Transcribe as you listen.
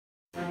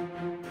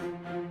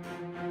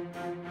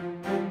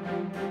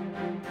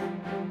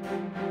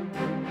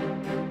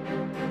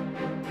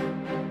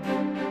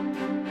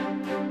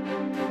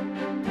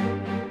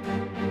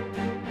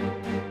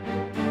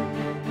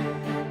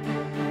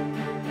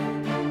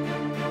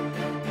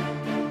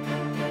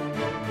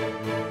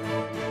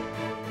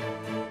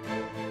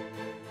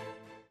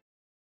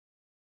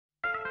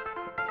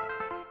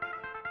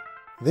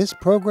This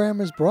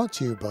program is brought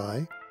to you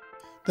by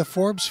the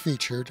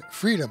Forbes-featured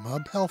Freedom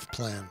Hub Health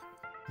Plan,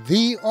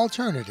 the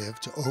alternative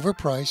to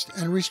overpriced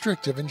and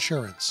restrictive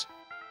insurance.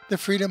 The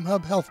Freedom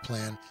Hub Health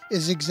Plan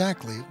is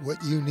exactly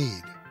what you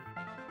need.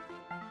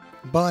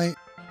 By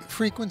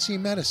Frequency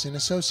Medicine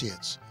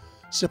Associates,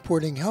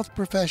 supporting health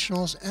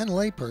professionals and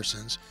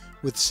laypersons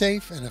with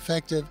safe and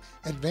effective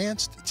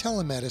advanced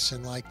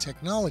telemedicine-like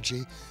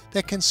technology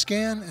that can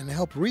scan and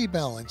help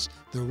rebalance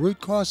the root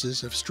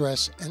causes of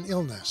stress and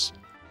illness.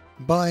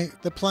 By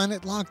the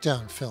Planet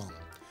Lockdown film,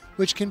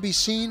 which can be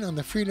seen on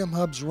the Freedom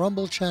Hub's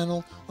Rumble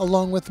channel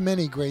along with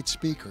many great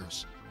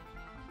speakers.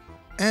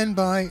 And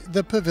by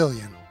The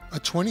Pavilion, a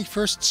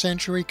 21st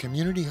century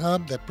community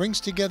hub that brings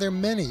together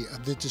many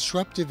of the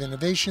disruptive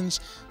innovations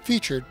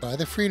featured by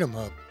the Freedom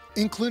Hub,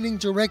 including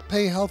direct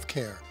pay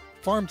healthcare,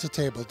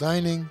 farm-to-table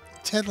dining,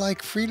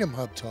 TED-like Freedom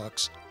Hub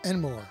talks,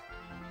 and more.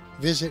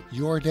 Visit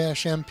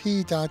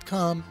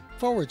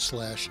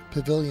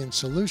your-mp.com/pavilion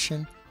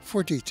solution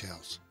for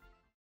details.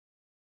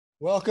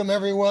 Welcome,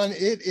 everyone.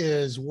 It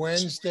is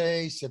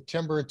Wednesday,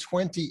 September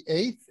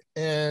 28th,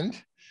 and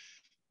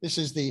this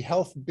is the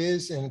Health,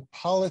 Biz, and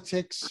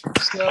Politics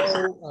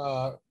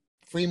show,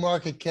 Free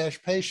Market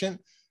Cash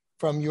Patient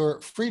from your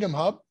Freedom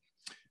Hub.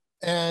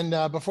 And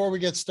before we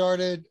get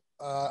started,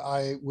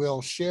 I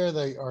will share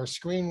our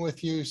screen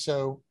with you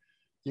so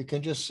you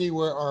can just see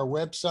where our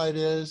website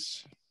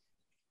is.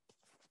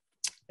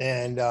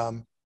 And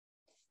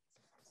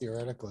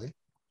theoretically,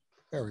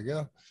 there we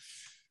go.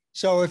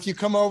 So if you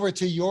come over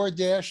to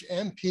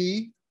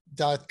your-mp.com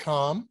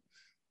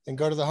and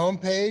go to the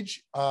homepage,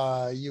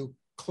 you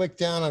click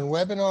down on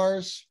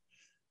webinars,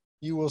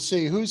 you will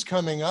see who's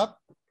coming up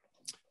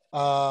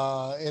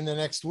in the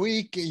next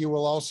week. You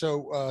will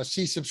also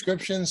see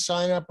subscriptions,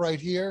 sign up right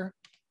here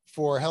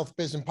for Health,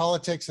 Biz, and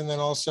Politics, and then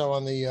also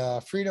on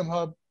the Freedom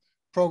Hub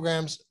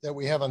programs that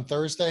we have on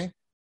Thursday.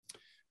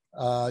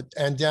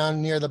 And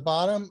down near the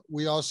bottom,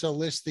 we also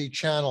list the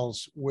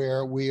channels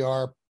where we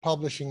are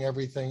publishing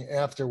everything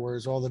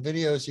afterwards, all the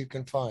videos you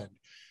can find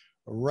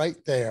right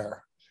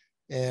there.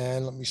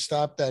 And let me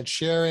stop that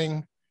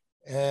sharing.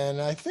 And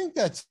I think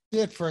that's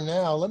it for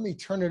now. Let me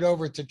turn it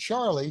over to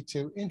Charlie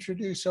to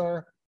introduce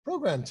our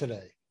program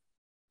today.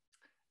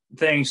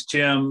 Thanks,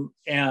 Jim.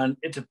 And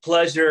it's a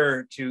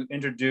pleasure to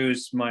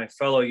introduce my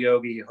fellow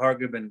yogi,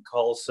 Hargobind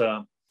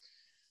Khalsa,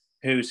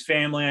 whose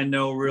family I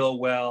know real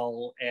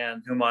well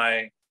and whom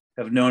I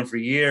have known for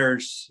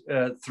years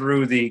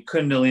through the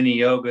Kundalini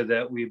yoga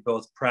that we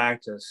both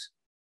practice.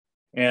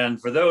 And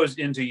for those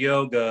into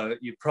yoga,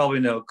 you probably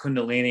know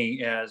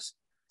Kundalini as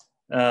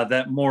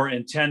that more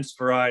intense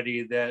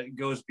variety that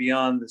goes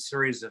beyond the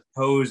series of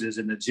poses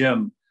in the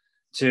gym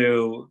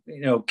to,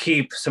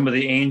 keep some of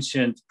the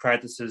ancient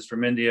practices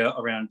from India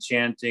around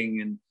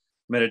chanting and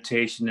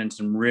meditation and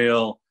some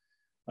real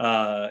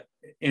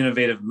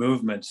innovative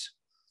movements.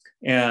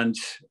 And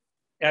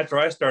after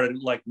I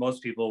started, like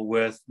most people,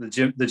 with the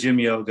gym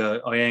yoga,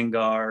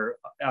 Iyengar,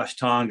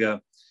 Ashtanga,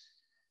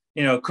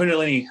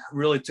 Kundalini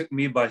really took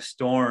me by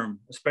storm,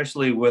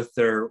 especially with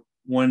their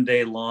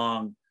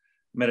one-day-long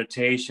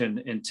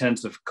meditation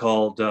intensive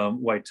called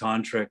White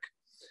Tantric.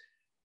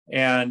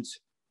 And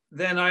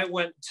then I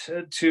went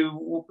to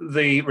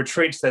the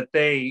retreats that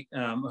they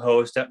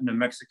host up in New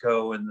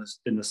Mexico in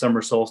the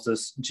summer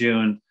solstice,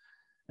 June,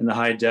 in the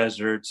high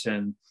deserts,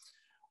 and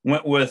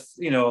went with,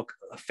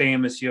 a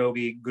famous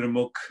yogi,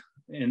 Gurumukh,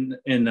 in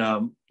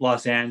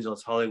Los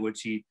Angeles, Hollywood.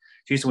 She's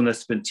the one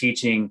that's been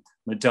teaching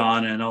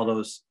Madonna and all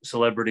those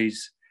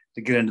celebrities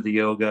to get into the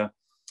yoga.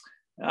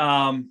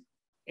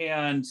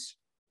 And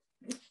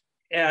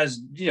as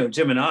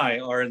Jim and I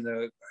are in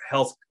the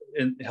health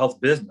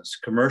business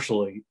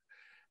commercially,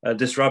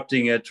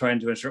 disrupting it,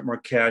 trying to insert more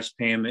cash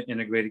payment,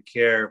 integrated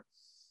care,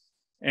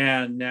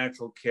 and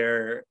natural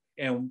care.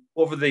 And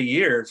over the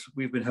years,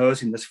 we've been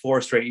hosting this 4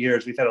 straight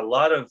years. We've had a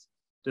lot of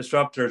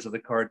disruptors of the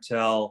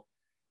cartel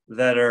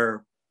that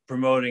are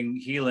promoting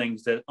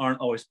healings that aren't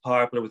always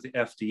popular with the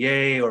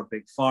FDA or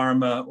big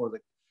pharma or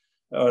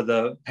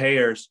the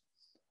payers,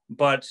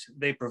 but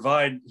they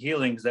provide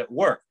healings that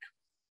work.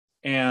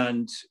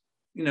 And,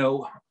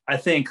 I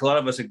think a lot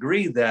of us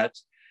agree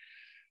that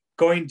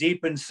going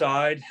deep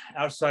inside,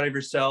 outside of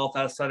yourself,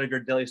 outside of your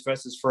daily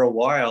stresses for a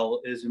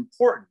while is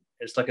important.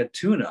 It's like a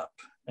tune-up,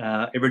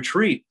 a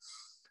retreat.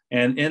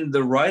 And in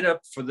the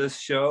write-up for this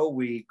show,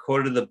 we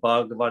quoted the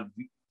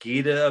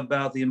Bhagavad-Gita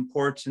about the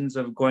importance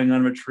of going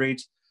on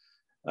retreats.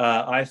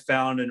 I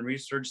found and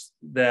researched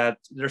that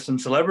there's some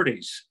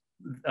celebrities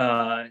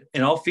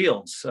in all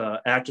fields,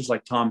 actors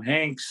like Tom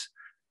Hanks,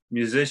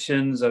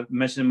 musicians, I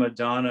mentioned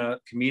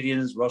Madonna,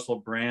 comedians, Russell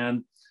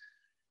Brand,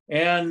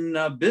 and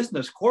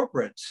business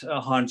corporate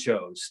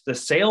honchos. The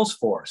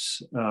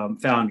Salesforce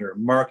founder,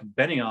 Mark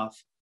Benioff,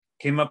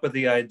 came up with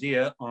the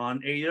idea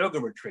on a yoga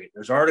retreat.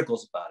 There's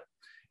articles about it.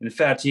 In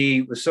fact,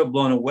 he was so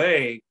blown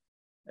away,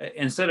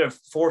 instead of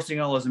forcing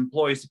all his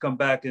employees to come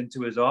back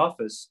into his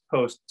office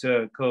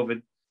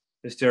post-COVID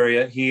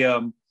hysteria, he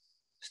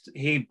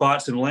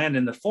bought some land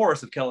in the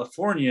forest of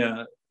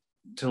California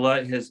to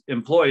let his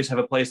employees have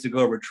a place to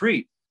go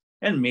retreat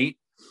and meet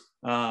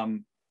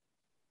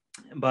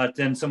But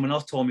then someone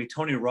else told me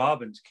Tony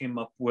Robbins came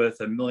up with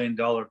 $1 million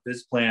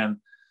biz plan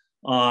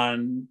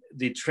on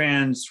the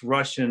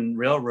Trans-Russian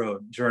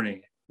Railroad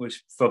journey,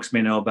 which folks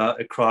may know about.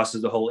 It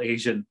crosses the whole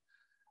Asian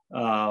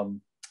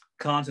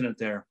continent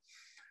there.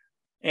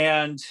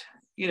 And,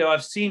 you know,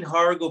 I've seen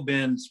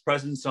Hargobind's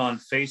presence on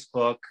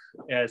Facebook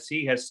as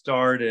he has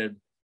started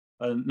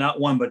not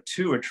one, but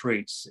 2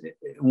 retreats,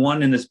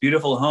 one in this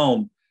beautiful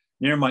home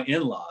near my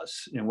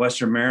in-laws in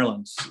Western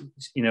Maryland,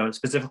 you know,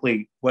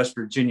 specifically West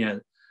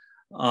Virginia,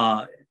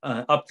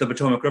 up the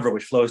Potomac River,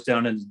 which flows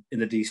down in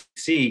the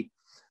DC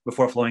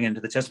before flowing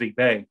into the Chesapeake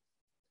Bay.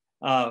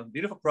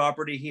 Beautiful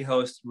property. He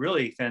hosts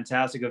really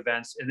fantastic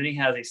events. And then he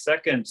has a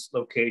second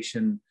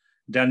location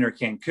down near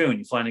Cancun.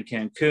 You fly into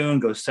Cancun,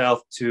 go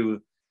south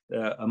to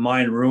a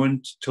Mayan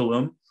ruin,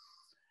 Tulum.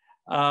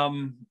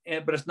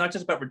 But it's not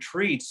just about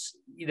retreats.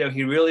 You know,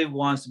 he really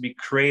wants to be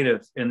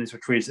creative in these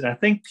retreats. And I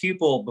think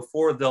people,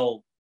 before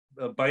they'll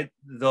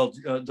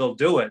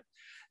do it,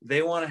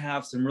 they want to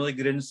have some really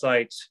good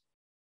insights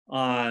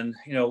on,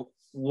 you know,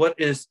 what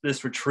is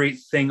this retreat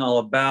thing all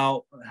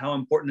about? How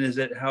important is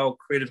it? How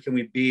creative can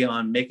we be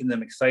on making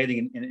them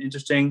exciting and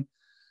interesting?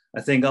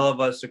 I think all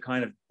of us are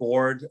kind of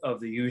bored of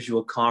the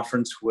usual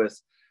conference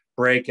with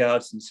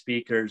breakouts and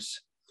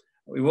speakers.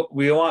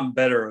 We want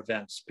better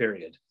events,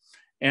 period.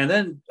 And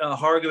then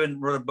Hargobind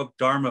wrote a book,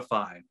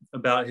 Dharmify,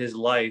 about his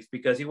life,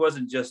 because he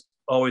wasn't just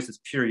always this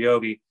pure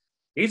yogi.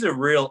 He's a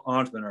real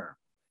entrepreneur.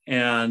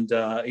 And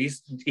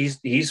he's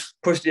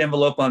pushed the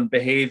envelope on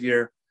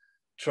behavior,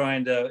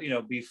 trying to, you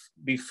know,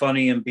 be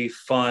funny and be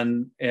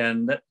fun.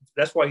 And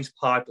that's why he's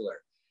popular.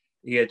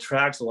 He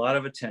attracts a lot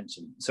of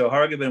attention. So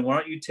Hargobind, why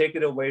don't you take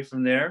it away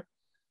from there?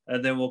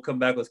 And then we'll come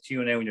back with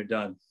Q&A when you're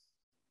done.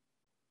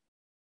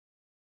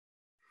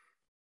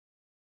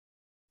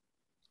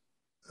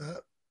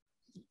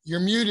 You're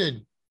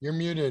muted. You're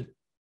muted.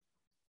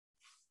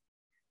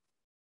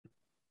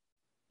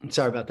 I'm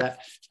sorry about that.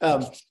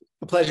 A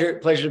pleasure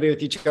to be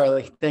with you,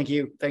 Charlie. Thank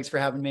you. Thanks for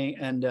having me,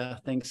 and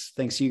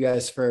thanks you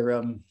guys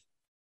for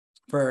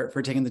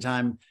taking the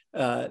time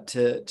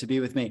to be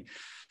with me.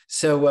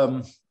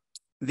 So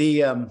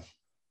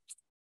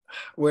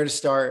where to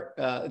start?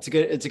 It's a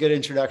good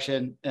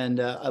introduction, and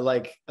I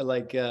like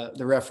the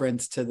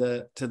reference to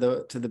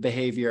the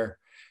behavior.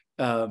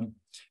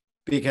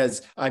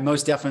 Because I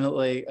most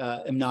definitely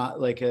am not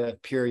like a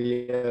pure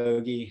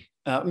yogi.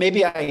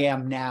 Maybe I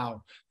am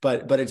now,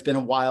 but it's been a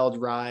wild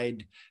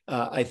ride,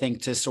 I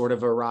think, to sort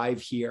of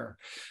arrive here.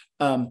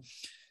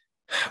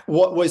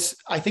 What was,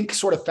 I think,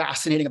 sort of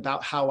fascinating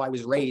about how I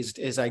was raised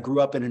is I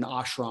grew up in an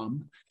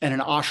ashram, and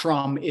an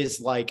ashram is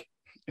like,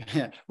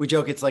 we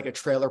joke, it's like a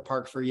trailer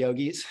park for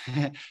yogis.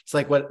 It's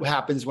like what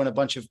happens when a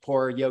bunch of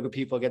poor yoga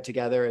people get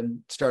together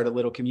and start a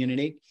little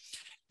community.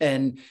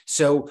 And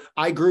so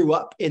I grew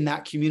up in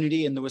that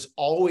community, and there was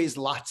always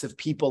lots of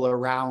people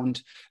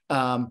around,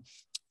 and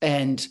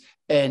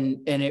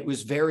it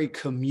was very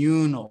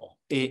communal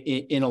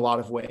in a lot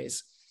of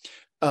ways.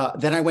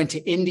 Then I went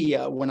to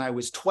India when I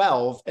was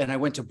 12, and I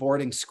went to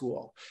boarding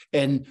school.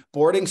 And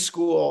boarding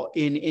school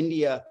in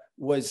India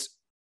was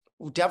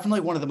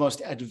definitely one of the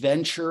most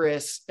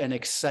adventurous and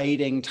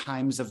exciting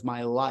times of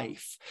my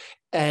life.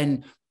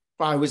 And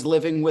I was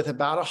living with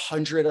about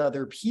 100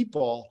 other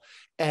people.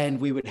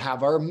 And we would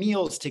have our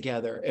meals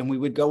together, and we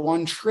would go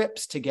on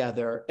trips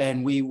together,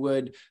 and we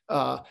would,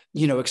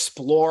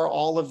 explore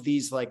all of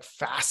these like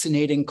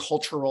fascinating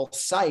cultural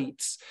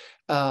sites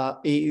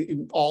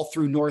all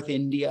through North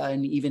India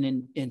and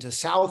even into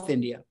South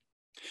India.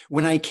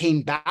 When I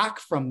came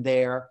back from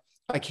there,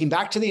 I came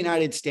back to the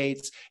United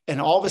States,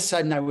 and all of a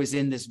sudden I was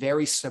in this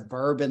very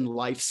suburban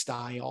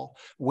lifestyle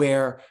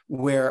where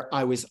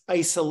I was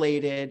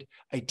isolated.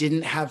 I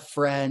didn't have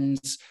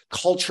friends.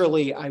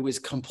 Culturally, I was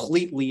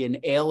completely an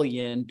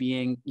alien,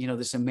 being, you know,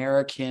 this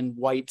American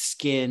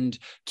white-skinned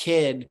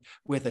kid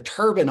with a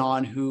turban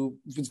on who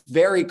was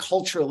very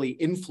culturally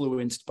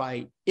influenced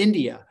by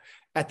India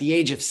at the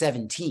age of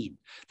 17.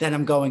 Then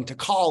I'm going to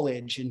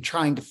college and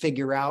trying to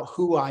figure out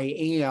who I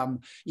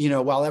am, you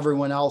know, while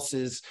everyone else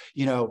is,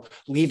 you know,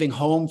 leaving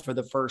home for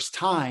the first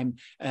time,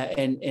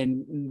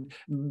 and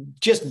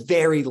just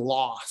very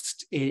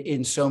lost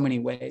in so many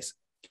ways.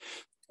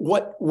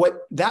 What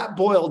that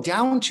boiled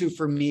down to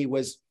for me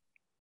was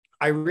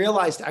I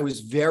realized I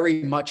was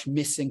very much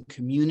missing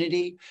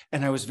community,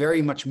 and I was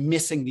very much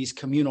missing these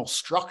communal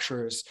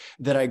structures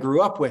that I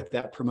grew up with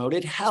that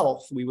promoted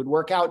health. We would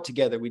work out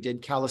together. We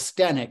did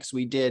calisthenics.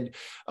 We did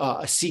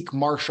a Sikh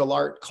martial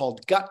art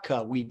called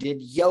Gatka. We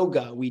did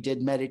yoga. We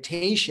did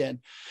meditation.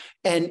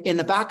 And in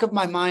the back of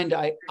my mind,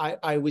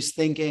 I was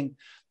thinking,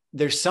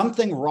 there's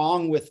something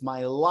wrong with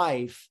my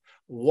life.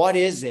 What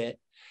is it?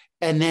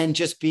 And then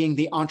just being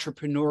the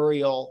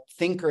entrepreneurial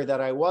thinker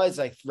that I was,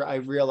 I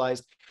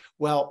realized,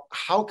 well,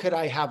 how could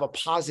I have a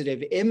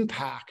positive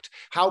impact?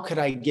 How could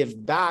I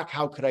give back?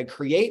 How could I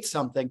create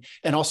something?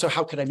 And also,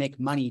 how could I make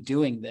money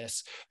doing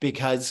this?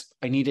 Because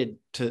I needed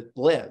to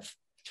live.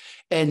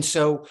 And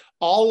so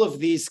all of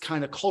these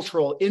kind of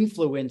cultural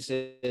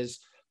influences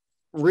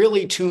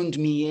really tuned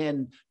me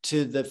in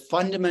to the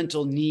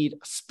fundamental need,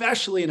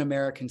 especially in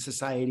American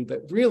society,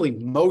 but really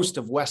most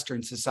of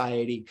Western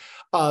society,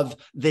 of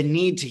the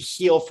need to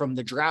heal from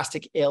the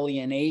drastic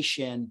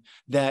alienation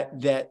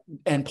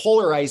and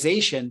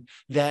polarization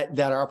that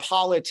our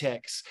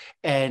politics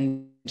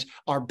and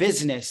our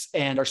business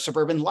and our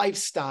suburban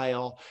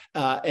lifestyle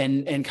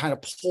and kind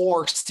of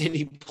poor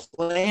city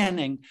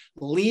planning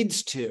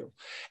leads to.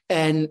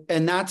 And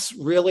that's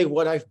really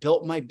what I've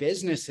built my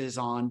businesses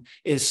on,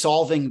 is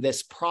solving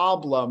this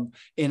problem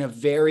in a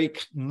very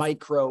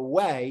micro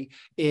way,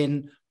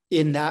 in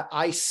that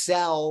I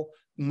sell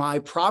my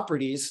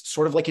properties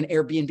sort of like an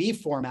Airbnb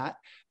format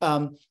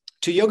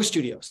to yoga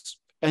studios.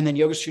 And then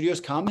yoga studios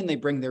come and they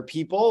bring their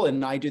people,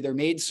 and I do their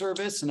maid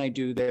service, and I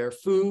do their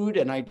food,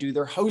 and I do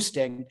their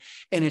hosting.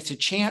 And it's a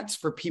chance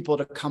for people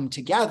to come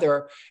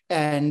together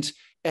and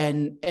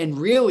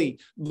really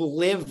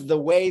live the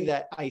way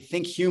that I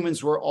think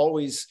humans were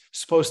always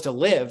supposed to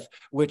live,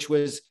 which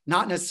was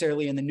not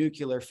necessarily in the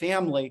nuclear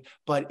family,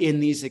 but in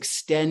these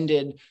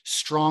extended,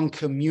 strong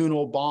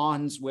communal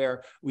bonds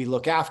where we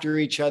look after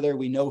each other.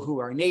 We know who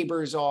our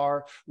neighbors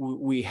are.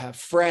 We have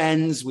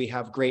friends. We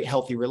have great,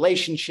 healthy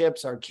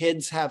relationships. Our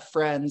kids have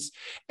friends.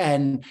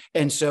 And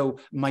so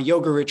my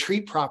yoga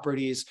retreat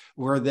properties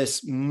were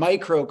this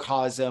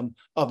microcosm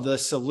of the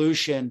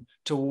solution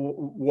to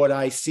what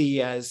I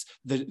see as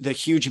the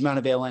huge amount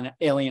of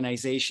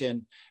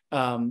alienization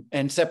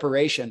and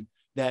separation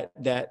that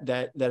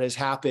has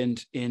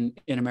happened in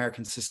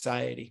American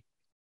society.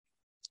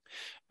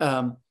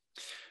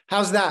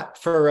 How's that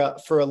for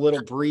a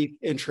little brief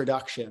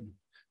introduction?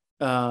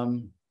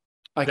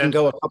 I can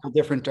go a couple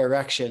different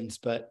directions,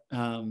 but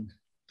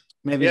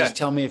maybe just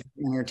tell me if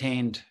you're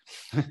entertained.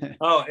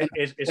 Oh,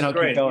 it's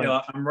great. You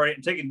know,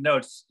 I'm taking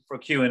notes for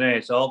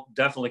Q&A, so I'll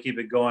definitely keep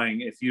it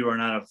going if you run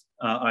out of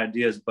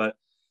ideas. But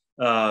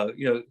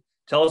you know,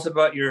 tell us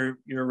about your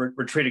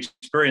retreat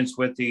experience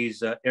with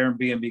these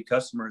Airbnb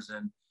customers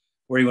and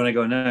where you want to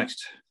go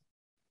next.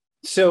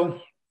 So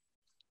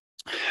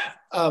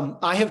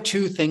I have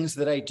two things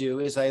that I do.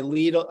 Is I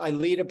lead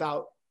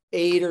about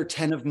 8 or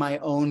 10 of my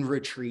own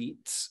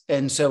retreats.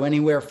 And so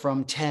anywhere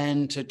from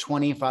 10 to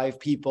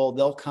 25 people,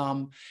 they'll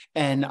come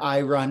and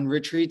I run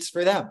retreats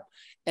for them.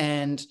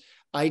 And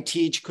I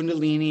teach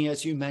Kundalini,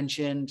 as you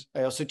mentioned.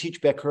 I also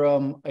teach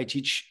Bikram. I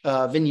teach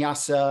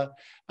Vinyasa.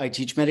 I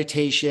teach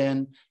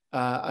meditation.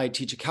 I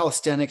teach a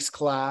calisthenics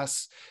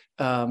class.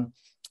 And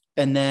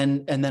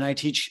then I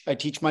teach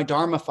my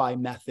Dharmify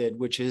method,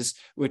 which is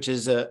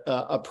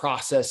a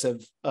process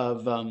of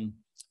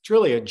it's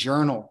really a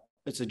journal.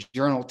 It's a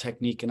journal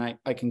technique, and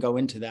I can go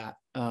into that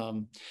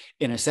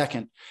in a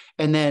second.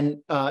 And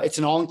then it's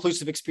an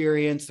all-inclusive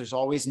experience. There's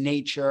always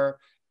nature.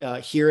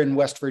 Here in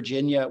West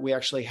Virginia, we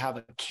actually have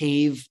a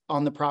cave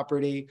on the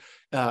property.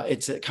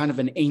 It's a kind of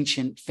an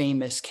ancient,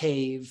 famous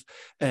cave.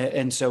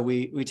 And so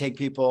we take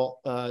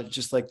people,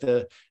 just like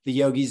the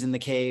yogis in the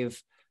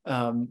cave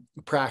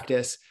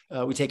practice.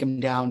 We take them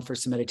down for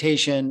some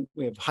meditation.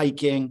 We have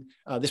hiking.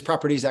 This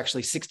property is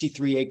actually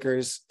 63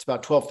 acres. It's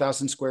about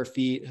 12,000 square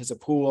feet, has a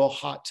pool,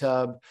 hot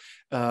tub,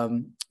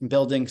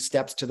 building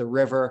steps to the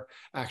river.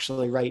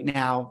 Actually, right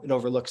now, it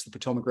overlooks the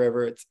Potomac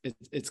River.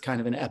 It's kind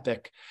of an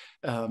epic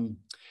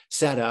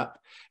setup.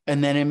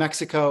 And then in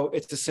Mexico,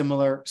 it's a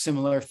similar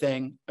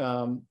thing.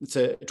 It's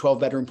a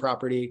 12-bedroom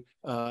property.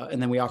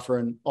 And then we offer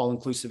an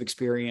all-inclusive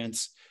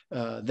experience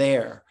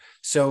there.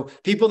 So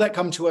people that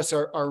come to us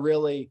are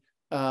really,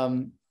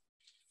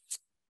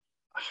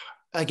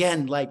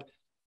 again, like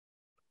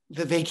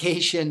the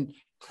vacation,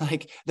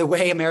 like the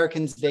way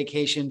Americans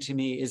vacation to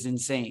me is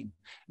insane.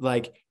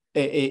 Like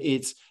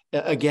it's,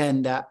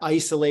 again, that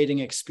isolating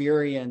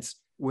experience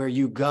where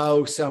you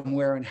go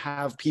somewhere and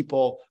have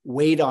people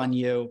wait on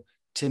you,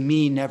 to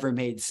me never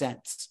made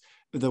sense.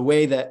 The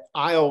way that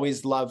I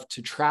always love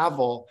to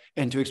travel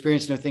and to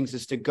experience new things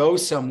is to go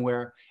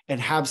somewhere and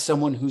have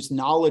someone who's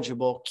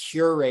knowledgeable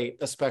curate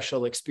a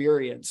special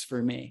experience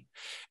for me.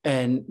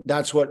 And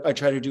that's what I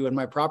try to do in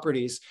my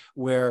properties,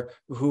 where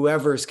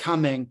whoever's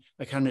coming,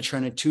 I kind of try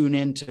to tune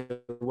into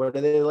what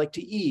do they like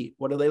to eat?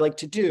 What do they like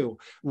to do?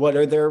 What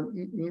are their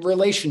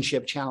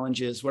relationship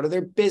challenges? What are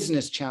their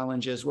business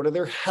challenges? What are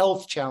their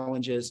health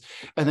challenges?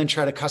 And then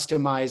try to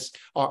customize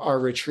our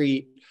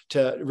retreat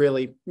to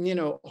really, you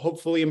know,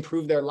 hopefully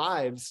improve their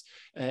lives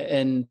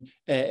and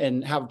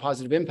have a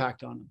positive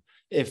impact on them.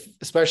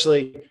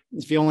 Especially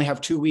if you only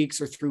have 2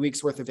 weeks or 3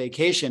 weeks worth of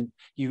vacation,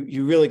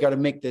 you really got to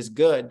make this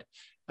good,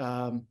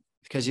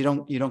 because you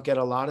don't get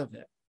a lot of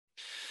it.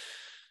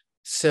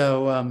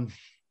 So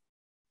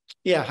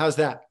yeah, how's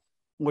that?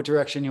 What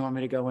direction you want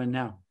me to go in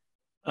now?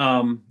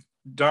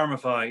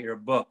 Dharmify, your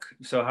book.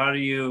 So how do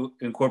you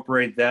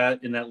incorporate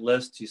that in that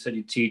list? You said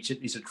you teach it.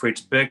 You said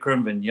treats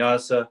Bikram,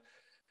 Vinyasa,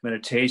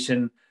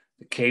 meditation.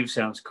 The cave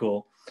sounds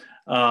cool.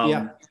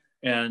 Yeah.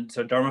 And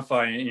so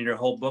Dharmify in your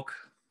whole book.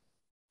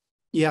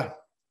 Yeah.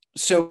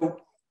 So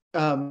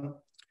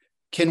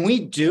can we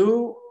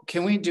do a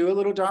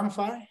little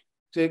Dharmify?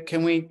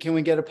 Can we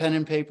get a pen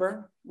and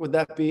paper? Would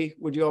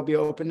you all be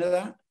open to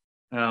that?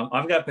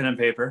 I've got pen and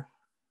paper.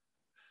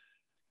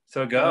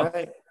 So go. All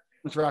right,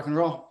 let's rock and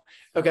roll.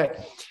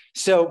 Okay,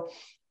 so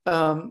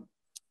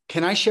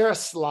can I share a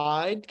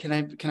slide? Can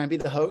I be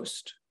the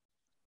host?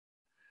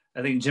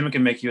 I think Jim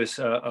can make you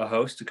a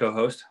host, a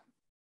co-host.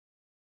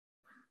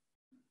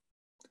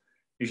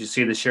 You should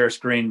see the share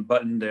screen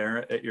button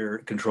there at your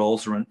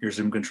controls, your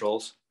Zoom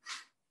controls.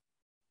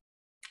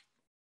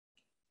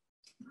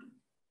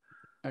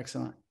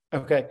 Excellent.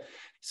 Okay,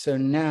 so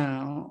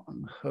now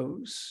I'm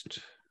host.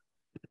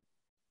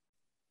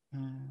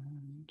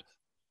 And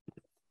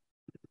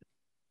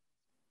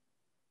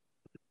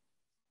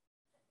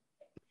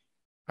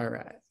all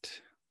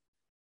right.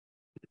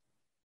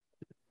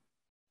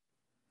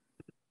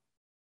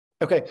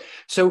 Okay,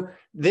 so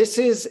this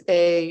is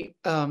a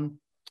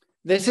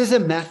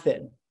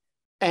method,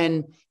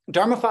 and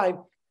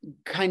Dharmify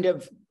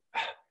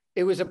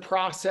it was a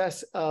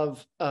process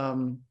of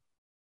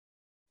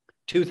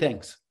two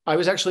things. I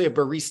was actually a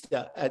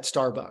barista at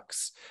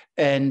Starbucks,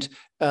 and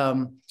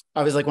I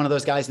was like one of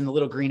those guys in the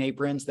little green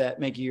aprons that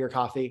make you your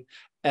coffee,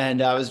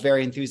 and I was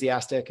very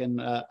enthusiastic,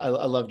 and I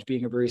loved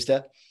being a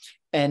barista.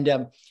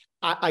 And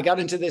I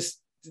got into this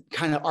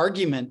kind of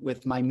argument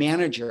with my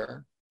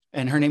manager,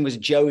 and her name was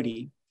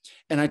Jody.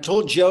 And I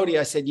told Jody,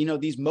 I said,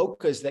 these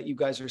mochas that you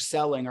guys are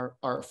selling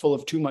are full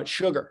of too much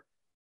sugar.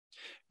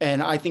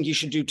 And I think you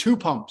should do 2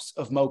 pumps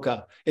of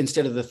mocha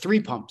instead of the 3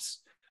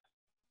 pumps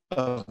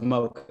of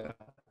mocha.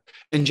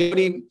 And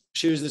Jody,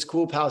 she was this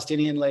cool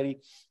Palestinian lady.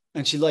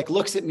 And she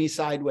looks at me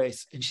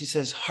sideways and she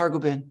says,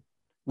 Hargobind,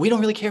 we don't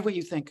really care what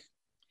you think.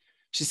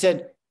 She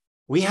said,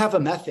 we have a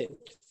method.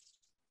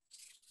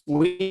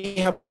 We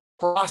have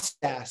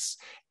process,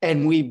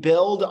 and we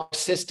build our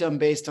system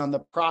based on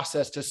the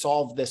process to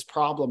solve this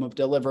problem of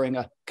delivering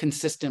a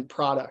consistent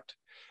product.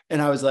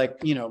 And I was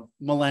like,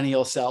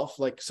 millennial self,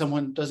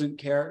 someone doesn't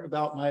care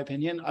about my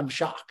opinion. I'm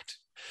shocked.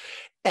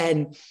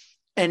 But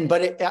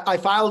I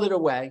filed it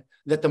away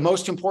that the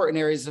most important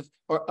areas of,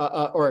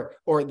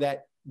 or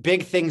that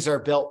big things are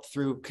built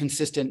through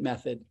consistent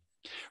method.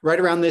 Right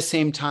around this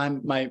same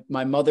time,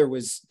 my mother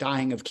was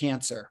dying of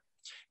cancer.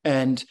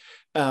 And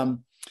I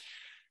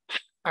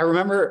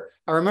remember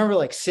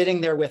sitting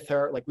there with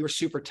her, we were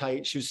super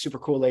tight. She was a super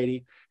cool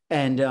lady.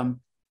 And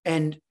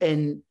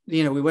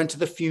we went to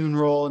the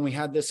funeral, and we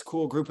had this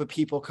cool group of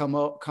people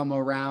come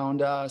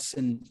around us,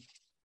 and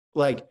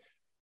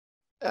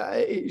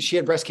she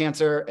had breast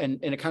cancer, and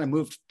it kind of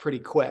moved pretty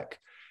quick.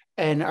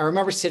 And I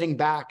remember sitting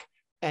back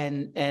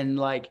and as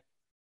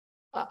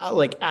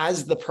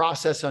the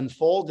process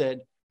unfolded,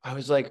 I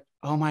was like,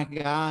 oh my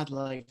God,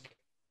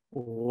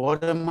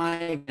 what am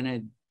I going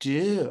to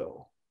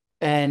do?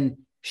 And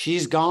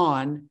she's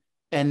gone.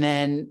 And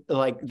then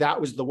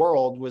that was the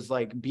world, was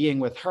being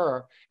with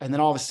her. And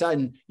then all of a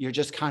sudden you're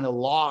just kind of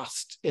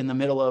lost in the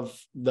middle of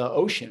the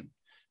ocean,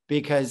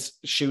 because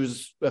she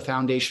was a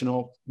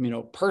foundational,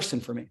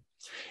 person for me.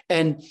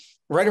 And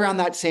right around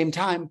that same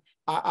time,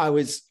 I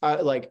was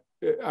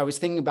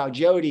thinking about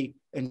Jody,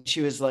 and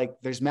she was like,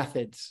 there's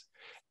methods.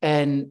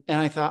 And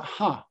I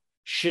thought,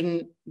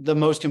 shouldn't the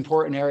most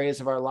important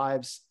areas of our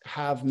lives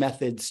have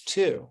methods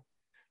too?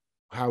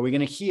 How are we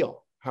going to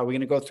heal? How are we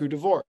going to go through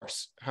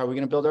divorce? How are we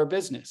going to build our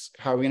business?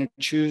 How are we going to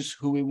choose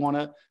who we want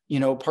to,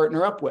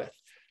 partner up with?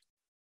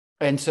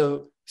 And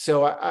so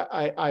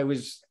I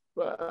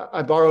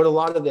borrowed a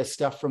lot of this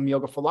stuff from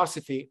yoga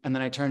philosophy, and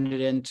then I turned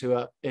it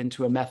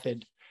into a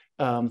method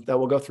that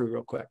we'll go through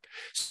real quick.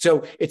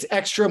 So it's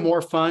extra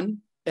more fun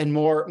and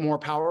more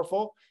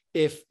powerful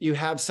if you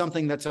have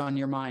something that's on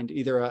your mind,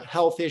 either a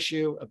health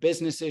issue, a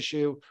business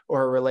issue,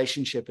 or a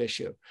relationship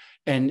issue.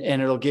 And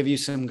it'll give you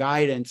some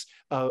guidance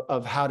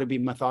of how to be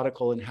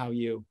methodical in how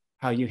you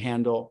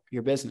handle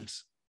your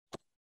business.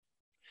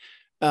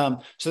 So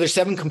there's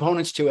 7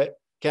 components to it.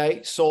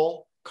 Okay.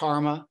 Soul,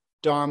 karma,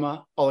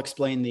 dharma. I'll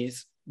explain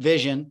these.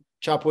 Vision,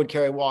 chop wood,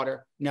 carry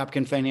water,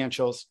 napkin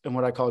financials, and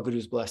what I call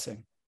Guru's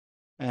blessing.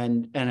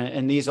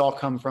 And these all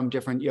come from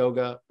different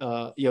yoga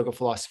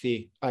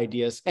philosophy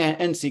ideas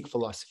and Sikh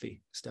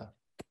philosophy stuff.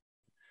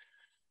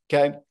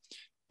 Okay.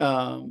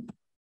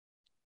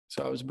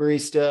 So I was a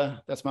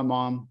barista. That's my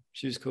mom.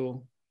 She was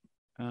cool.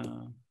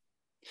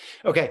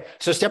 Okay.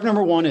 So step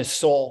number 1 is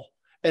soul.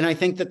 And I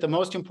think that the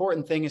most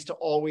important thing is to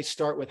always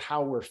start with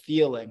how we're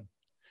feeling.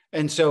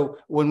 And so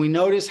when we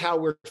notice how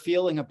we're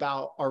feeling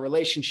about our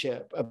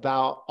relationship,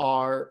 about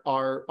our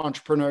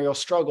entrepreneurial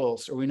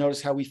struggles, or we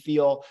notice how we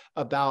feel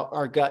about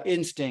our gut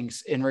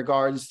instincts in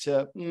regards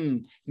to,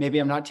 maybe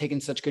I'm not taking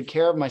such good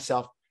care of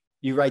myself,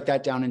 you write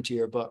that down into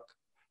your book.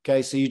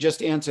 Okay. So you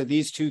just answer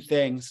these 2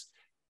 things.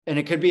 And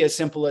it could be as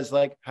simple as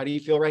how do you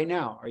feel right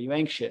now? Are you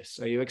anxious?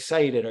 Are you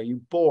excited? Are you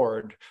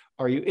bored?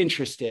 Are you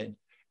interested?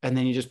 And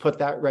then you just put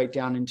that right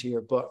down into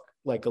your book,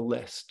 like a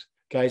list.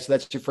 Okay. So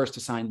that's your first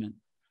assignment.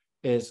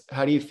 Is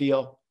how do you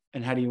feel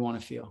and how do you want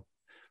to feel?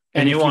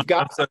 And you want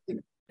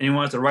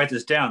us to write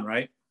this down,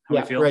 right? How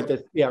we feel?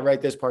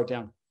 Write this part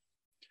down.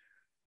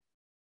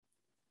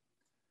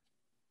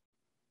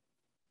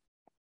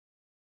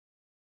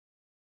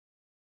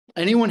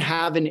 Anyone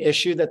have an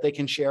issue that they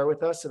can share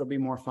with us? It'll be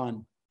more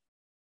fun.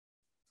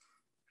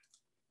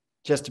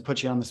 Just to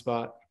put you on the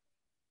spot.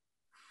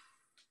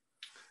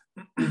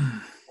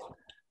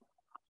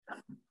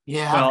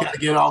 Yeah, Well, I've got to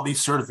get all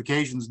these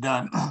certifications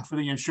done for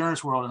the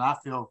insurance world, and I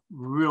feel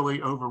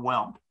really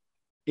overwhelmed.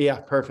 Yeah,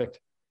 perfect.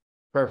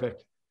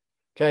 Perfect.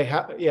 Okay.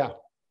 Yeah.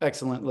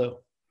 Excellent, Lou.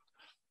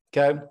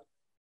 Okay.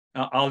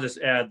 I'll just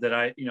add that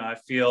I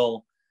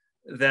feel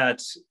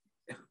that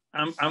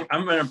I'm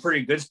in a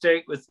pretty good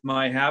state with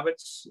my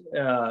habits,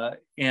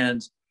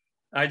 and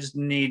I just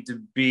need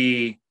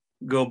to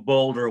go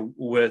bolder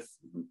with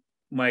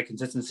my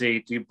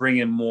consistency to bring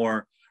in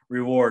more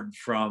reward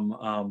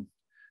from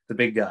the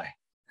big guy.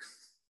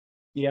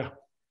 Yeah.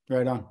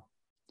 Right on.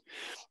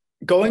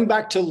 Going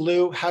back to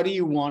Lou, how do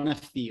you want to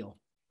feel?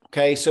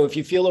 Okay. So if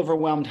you feel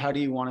overwhelmed, how do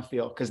you want to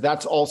feel? Because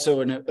that's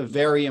also a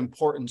very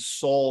important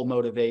soul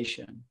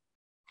motivation.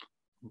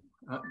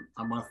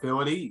 I'm going to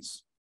feel at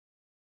ease.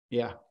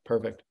 Yeah.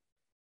 Perfect.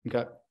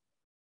 Okay.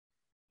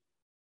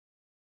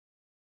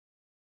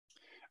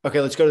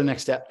 Okay. Let's go to the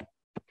next step.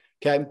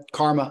 Okay.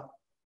 Karma.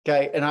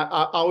 Okay. And I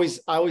always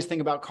think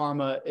about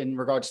karma in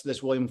regards to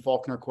this William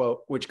Faulkner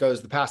quote, which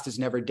goes, "The past is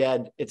never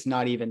dead. It's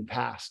not even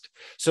past."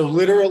 So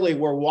literally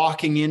we're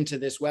walking into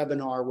this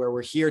webinar where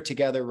we're here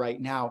together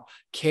right now,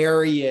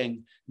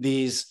 carrying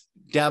these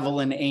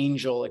devil and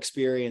angel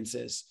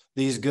experiences,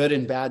 these good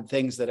and bad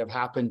things that have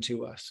happened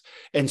to us.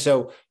 And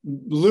so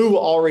Lou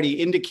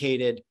already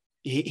indicated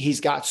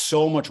he's got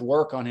so much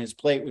work on his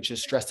plate, which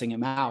is stressing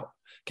him out.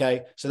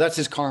 Okay. So that's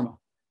his karma.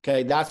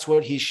 Okay. That's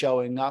what he's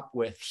showing up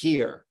with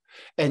here.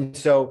 And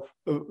so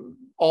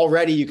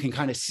already you can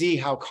kind of see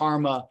how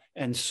karma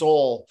and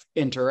soul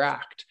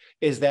interact,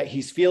 is that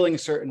he's feeling a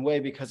certain way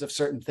because of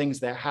certain things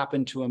that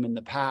happened to him in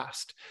the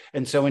past.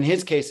 And so in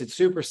his case, it's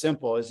super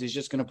simple, is he's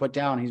just going to put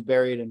down, he's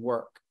buried in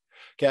work.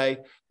 Okay.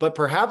 But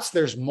perhaps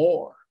there's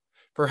more.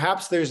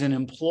 Perhaps there's an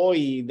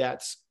employee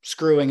that's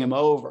screwing him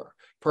over.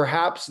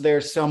 Perhaps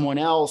there's someone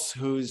else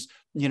who's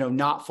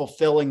not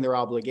fulfilling their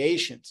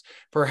obligations.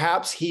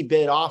 Perhaps he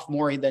bit off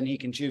more than he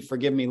can chew.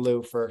 Forgive me,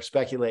 Lou, for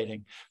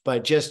speculating,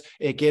 but just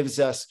it gives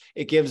us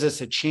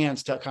a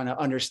chance to kind of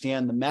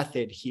understand the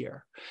method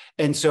here.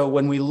 And so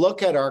when we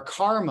look at our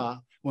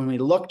karma, when we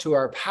look to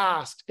our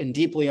past and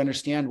deeply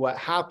understand what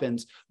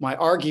happens, my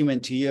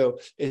argument to you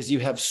is you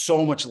have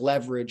so much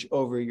leverage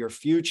over your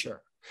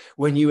future.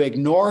 When you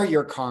ignore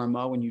your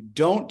karma, when you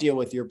don't deal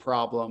with your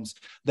problems,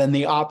 then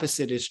the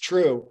opposite is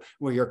true,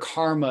 where your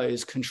karma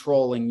is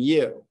controlling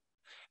you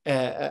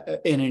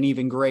in an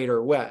even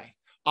greater way.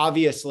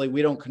 Obviously,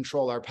 we don't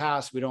control our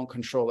past, we don't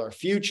control our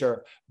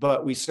future,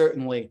 but we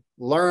certainly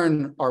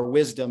learn our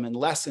wisdom and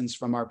lessons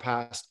from our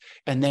past,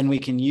 and then we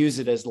can use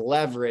it as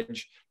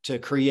leverage to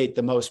create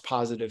the most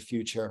positive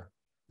future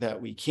that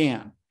we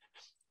can.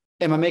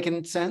 Am I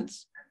making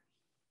sense?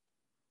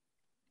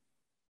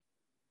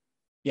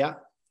 Yeah.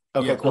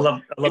 Okay, Yeah, cool. I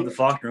love the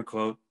Faulkner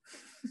quote.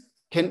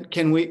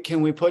 Can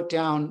we put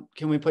down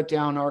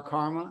our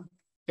karma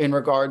in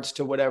regards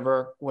to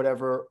whatever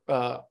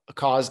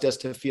caused us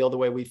to feel the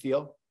way we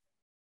feel?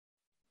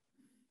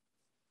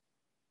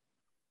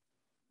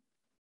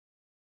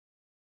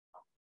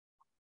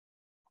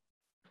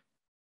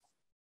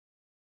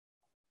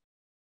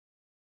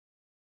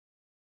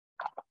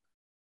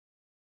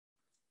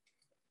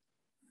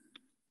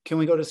 Can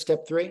we go to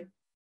step 3?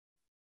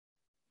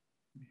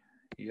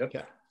 Yep.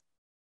 Okay.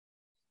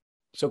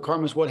 So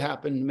karma is what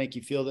happened to make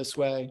you feel this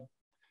way.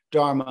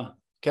 Dharma,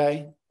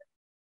 okay?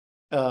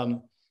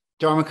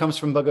 Dharma comes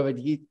from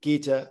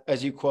Bhagavad-Gita,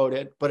 as you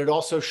quoted, but it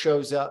also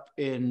shows up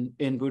in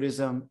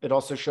Buddhism. It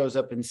also shows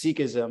up in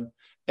Sikhism,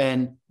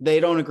 and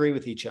they don't agree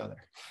with each other.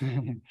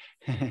 And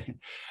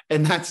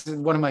that's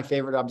one of my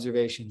favorite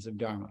observations of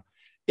Dharma,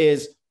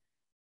 is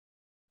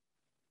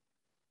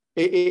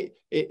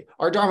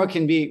our Dharma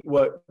can be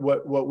what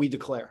we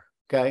declare.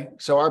 Okay,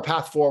 so our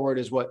path forward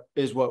is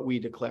what we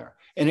declare,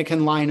 and it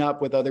can line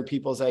up with other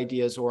people's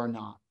ideas or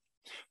not.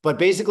 But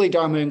basically,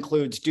 Dharma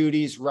includes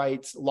duties,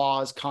 rights,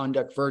 laws,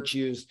 conduct,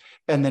 virtues,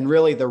 and then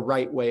really the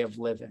right way of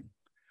living.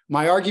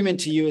 My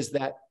argument to you is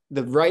that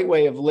the right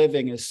way of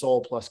living is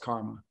soul plus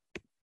karma.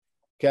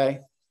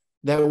 Okay,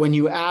 that when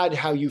you add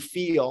how you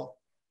feel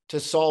to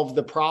solve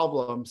the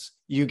problems,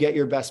 you get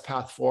your best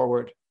path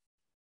forward.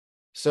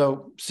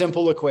 So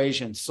simple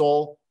equation: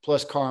 soul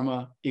plus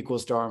karma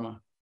equals Dharma.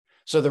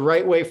 So the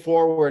right way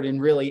forward in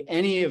really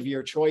any of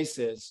your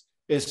choices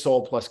is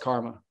soul plus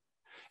karma,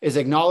 is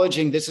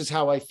acknowledging this is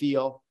how I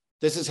feel,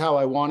 this is how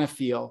I want to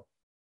feel,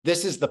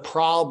 this is the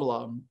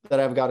problem that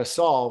I've got to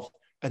solve,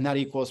 and that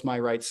equals my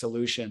right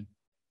solution.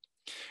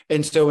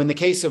 And so in the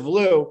case of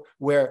Lou,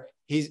 where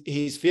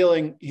he's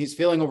feeling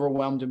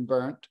overwhelmed and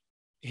burnt,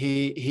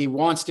 he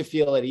wants to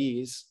feel at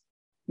ease,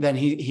 then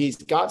he's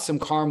got some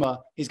karma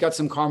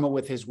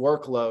with his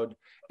workload.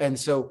 And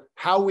so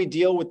how we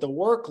deal with the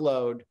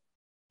workload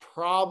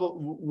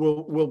probably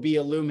will be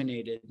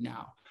illuminated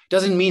now.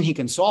 Doesn't mean he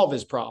can solve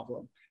his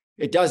problem.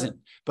 It doesn't.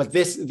 But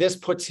this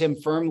puts him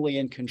firmly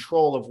in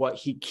control of what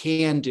he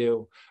can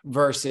do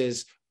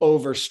versus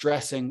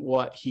overstressing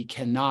what he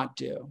cannot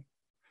do.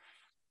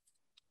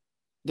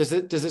 Does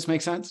this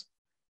make sense?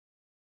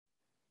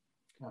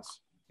 Yes.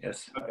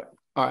 Yes. Okay.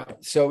 All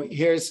right. So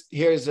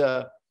here's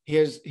a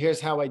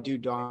here's how I do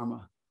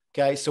Dharma.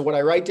 Okay. So what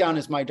I write down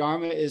is my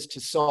Dharma is to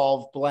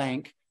solve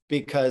blank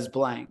because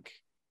blank.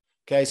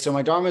 Okay. So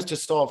my Dharma is to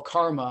solve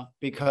karma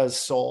because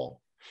soul.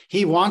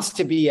 He wants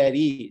to be at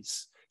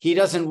ease. He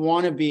doesn't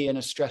want to be in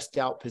a stressed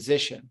out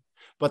position,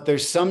 but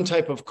there's some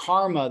type of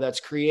karma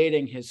that's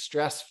creating his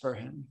stress for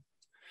him.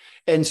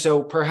 And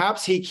so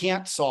perhaps he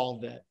can't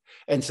solve it.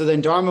 And so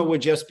then Dharma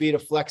would just be to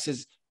flex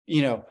his,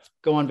 go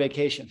on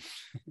vacation,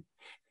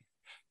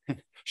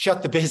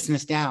 shut the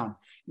business down.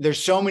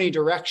 There's so many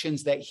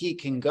directions that he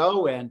can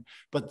go in,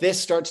 but this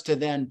starts to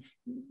then,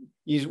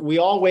 we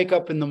all wake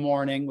up in the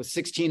morning with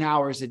 16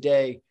 hours a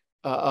day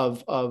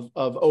of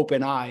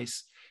open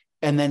eyes.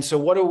 And then, so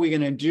what are we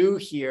going to do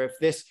here? If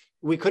this,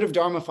 we could have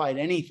Dharmified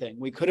anything.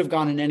 We could have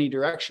gone in any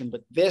direction,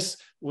 but this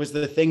was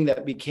the thing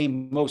that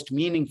became most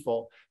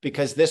meaningful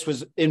because this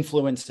was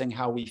influencing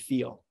how we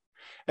feel.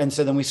 And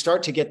so then we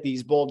start to get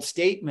these bold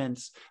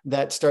statements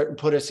that start to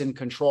put us in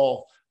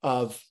control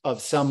of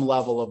some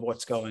level of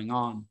what's going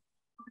on.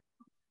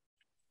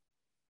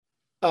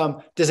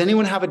 Does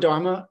anyone have a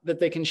Dharma that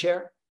they can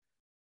share?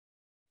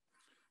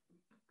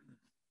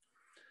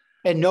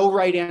 And no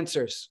right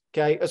answers,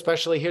 okay?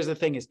 Especially, here's the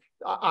thing is,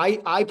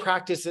 I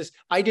practice this.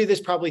 I do this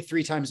probably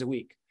 3 times a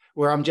week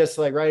where I'm just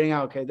like writing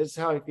out, okay, this is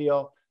how I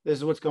feel. This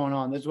is what's going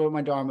on. This is what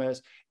my Dharma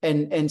is.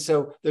 And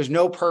so there's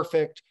no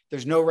perfect,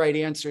 there's no right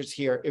answers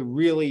here. It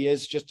really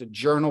is just a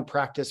journal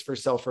practice for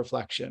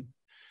self-reflection.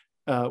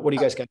 What do you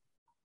guys got?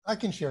 I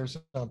can share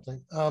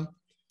something.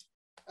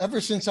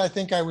 Ever since I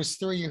think I was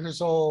 3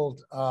 years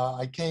old,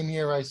 I came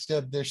here, I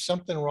said, there's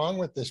something wrong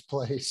with this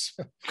place.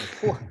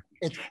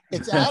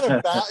 It's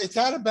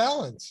out of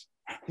balance,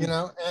 and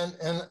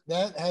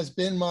that has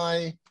been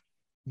my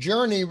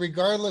journey,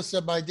 regardless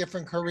of my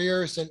different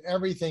careers and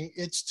everything.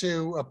 It's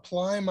to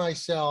apply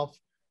myself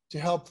to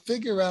help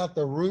figure out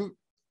the root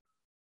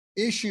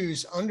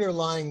issues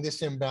underlying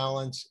this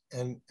imbalance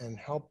and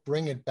help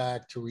bring it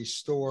back to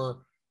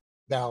restore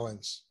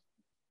balance,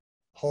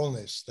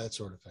 wholeness, that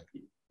sort of thing.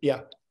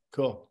 Yeah,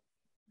 cool.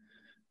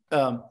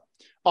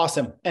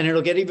 Awesome. And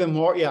it'll get even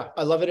more. Yeah,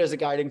 I love it as a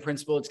guiding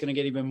principle. It's going to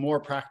get even more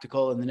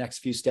practical in the next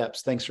few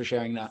steps. Thanks for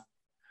sharing that.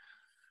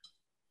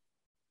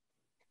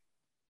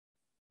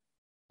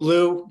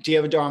 Lou, do you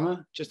have a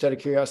Dharma? Just out of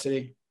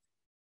curiosity.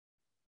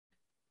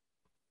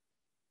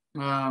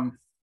 I'm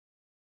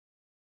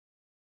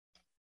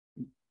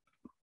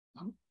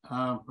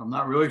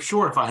not really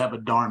sure if I have a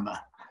Dharma.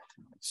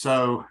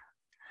 So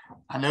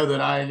I know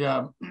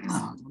that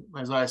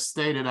as I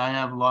stated, I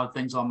have a lot of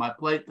things on my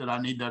plate that I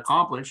need to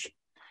accomplish.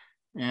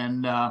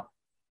 And that's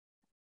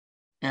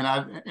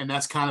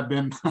kind of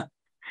been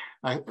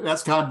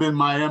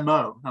my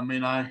MO. I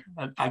mean, I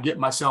get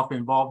myself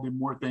involved in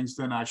more things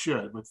than I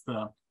should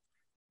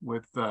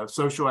with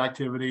social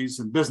activities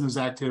and business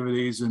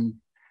activities and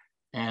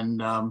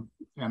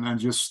then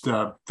just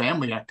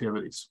family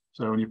activities.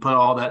 So when you put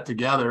all that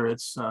together,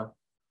 it's there's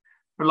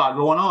a lot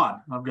going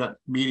on. I've got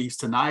meetings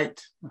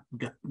tonight, I've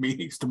got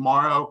meetings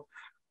tomorrow,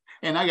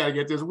 and I got to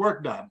get this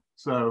work done.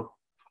 So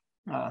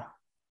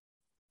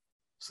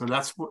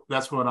that's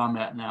what I'm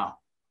at now.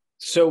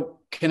 So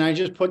can I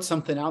just put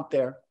something out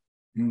there?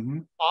 Mm-hmm.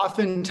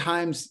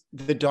 Oftentimes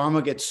the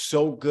Dharma gets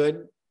so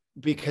good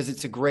because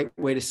it's a great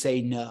way to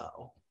say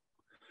no.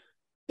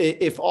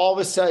 If all of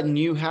a sudden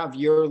you have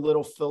your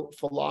little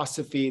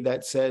philosophy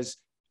that says,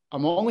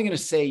 I'm only going to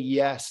say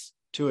yes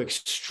to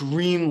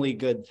extremely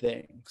good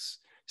things,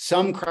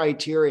 some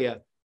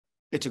criteria,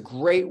 it's a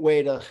great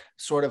way to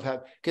sort of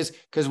have,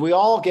 because we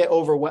all get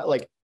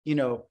overwhelmed,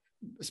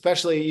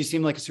 especially you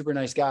seem like a super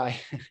nice guy.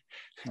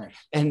 Right.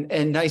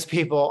 and nice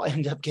people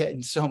end up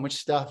getting so much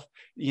stuff,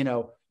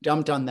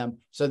 dumped on them.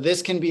 So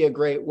this can be a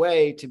great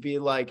way to be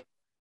like,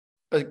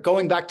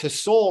 going back to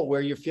soul,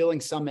 where you're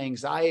feeling some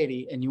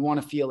anxiety and you want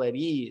to feel at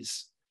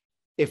ease.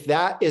 If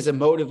that is a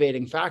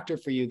motivating factor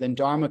for you, then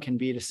Dharma can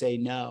be to say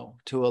no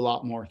to a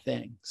lot more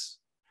things.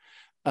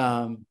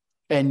 And,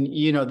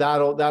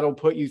 that'll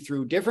put you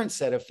through different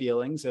set of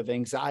feelings of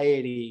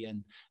anxiety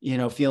and,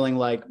 feeling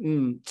like,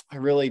 I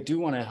really do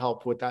want to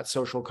help with that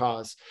social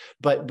cause.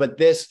 But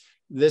this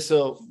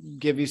will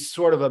give you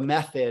sort of a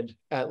method,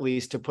 at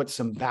least, to put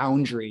some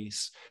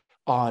boundaries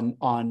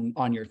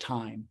on your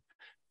time.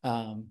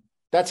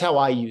 That's how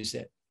I use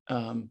it,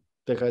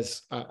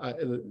 because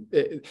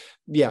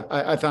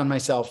I found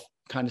myself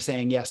kind of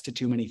saying yes to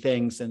too many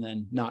things and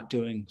then not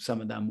doing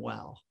some of them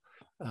well.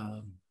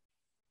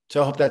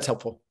 So I hope that's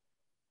helpful.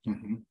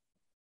 Mm-hmm.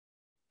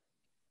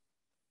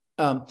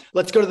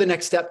 Let's go to the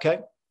next step, okay?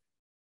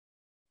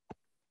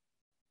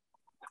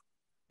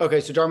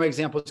 Okay, so Dharma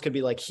examples could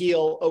be like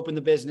heal, open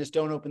the business,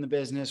 don't open the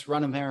business,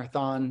 run a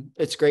marathon.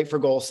 It's great for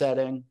goal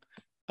setting.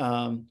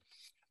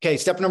 Okay,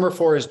 step number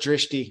 4 is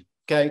drishti.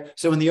 Okay,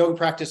 so in the yoga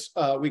practice,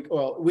 we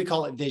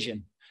call it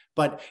vision,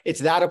 but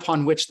it's that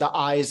upon which the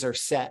eyes are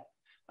set.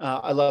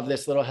 I love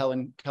this little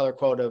Helen Keller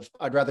quote of,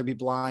 I'd rather be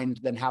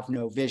blind than have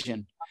no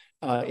vision.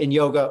 In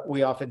yoga,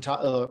 we often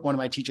talk, one of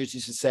my teachers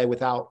used to say,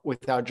 without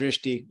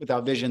drishti,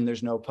 without vision,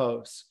 there's no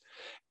pose.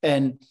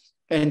 And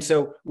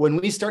so when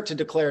we start to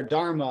declare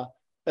Dharma,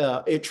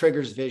 it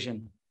triggers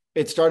vision.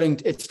 It's starting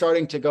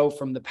to go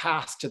from the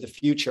past to the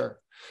future.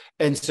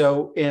 And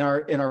so in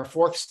our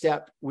fourth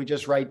step, we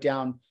just write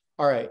down,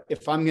 all right,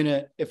 if I'm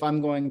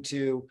going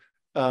to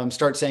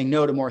start saying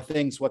no to more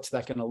things, what's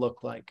that going to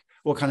look like?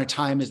 What kind of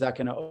time is that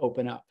going to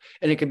open up?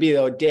 And it could be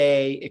a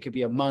day, it could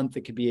be a month,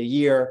 it could be a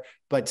year,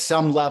 but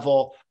some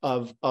level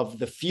of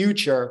the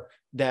future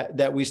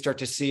that we start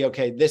to see,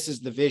 okay, this is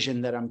the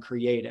vision that I'm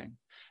creating.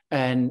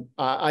 And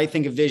I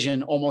think of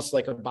vision almost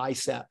like a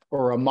bicep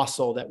or a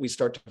muscle that we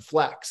start to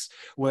flex,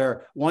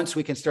 where once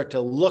we can start to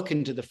look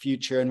into the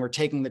future and we're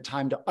taking the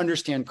time to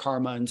understand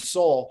karma and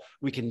soul,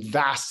 we can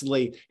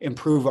vastly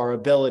improve our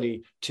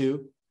ability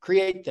to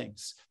create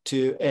things.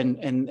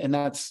 And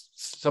that's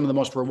some of the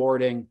most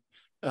rewarding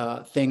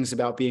things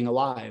about being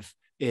alive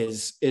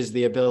is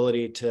the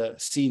ability to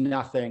see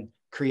nothing,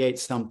 create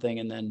something,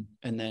 and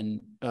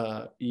then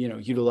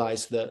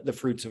utilize the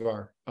fruits of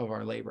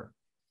our labor.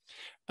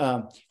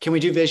 Can we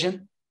do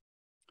vision?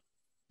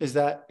 Is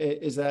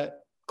that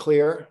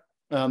clear?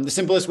 The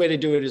simplest way to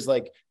do it is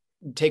like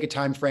take a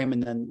time frame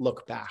and then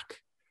look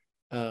back.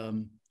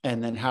 And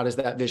then how does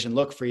that vision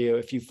look for you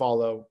if you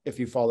follow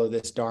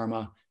this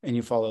Dharma and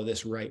you follow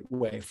this right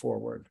way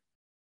forward?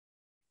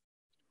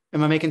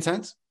 Am I making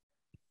sense?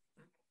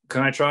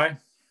 Can I try?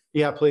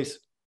 Yeah, please.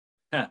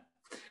 Yeah.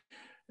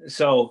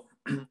 So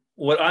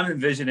what I'm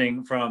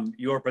envisioning from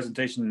your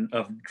presentation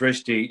of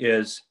Drishti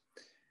is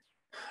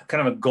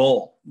kind of a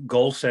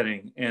goal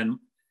setting and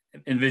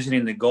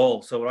envisioning the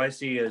goal. So what I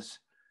see is,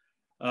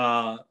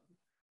 kind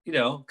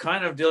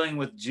of dealing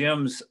with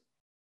Jim's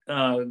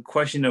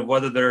question of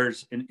whether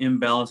there's an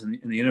imbalance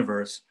in the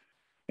universe.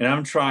 And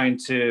I'm trying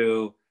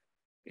to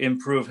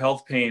improve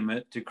health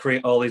payment to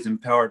create all these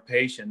empowered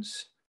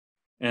patients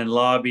and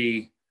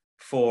lobby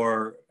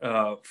for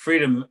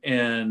freedom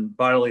and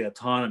bodily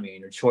autonomy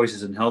and your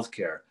choices in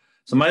healthcare.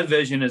 So my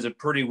vision is a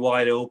pretty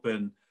wide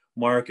open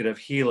market of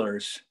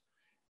healers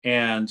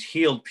and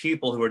healed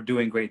people who are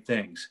doing great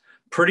things.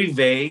 Pretty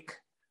vague,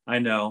 I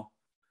know.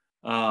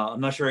 I'm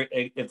not sure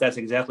if that's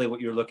exactly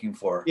what you're looking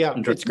for. Yeah,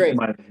 it's great.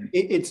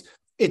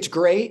 It's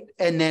great.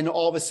 And then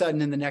all of a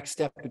sudden in the next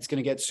step, it's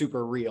going to get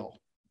super real.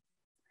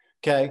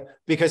 Okay.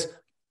 Because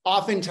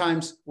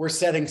oftentimes we're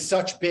setting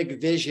such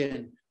big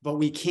vision, but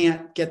we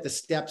can't get the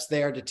steps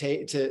there to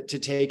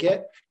take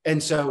it.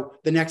 And so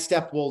the next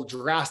step will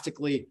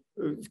drastically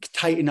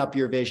tighten up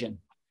your vision.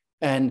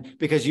 And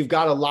because you've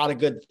got a lot of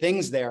good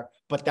things there,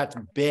 but that's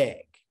big.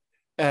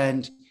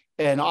 And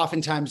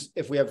oftentimes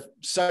if we have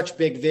such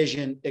big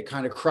vision, it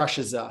kind of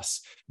crushes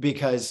us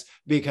because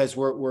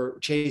we're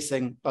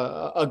chasing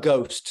a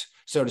ghost,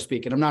 so to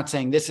speak. And I'm not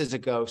saying this is a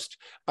ghost.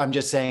 I'm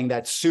just saying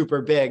that's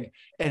super big,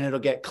 and it'll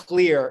get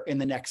clear in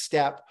the next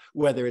step,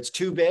 whether it's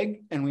too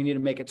big and we need to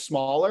make it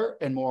smaller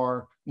and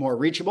more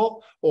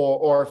reachable,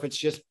 or if it's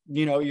just,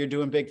 you're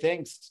doing big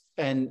things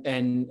and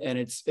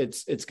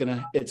it's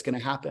gonna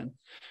happen.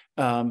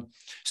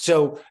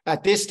 So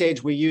at this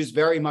stage, we use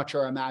very much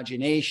our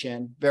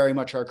imagination, very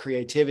much our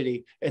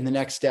creativity. In the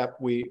next step,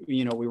 we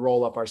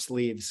roll up our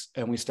sleeves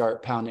and we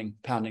start pounding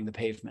the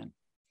pavement.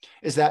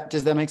 Does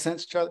that make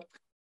sense, Charlie?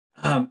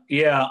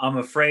 Yeah, I'm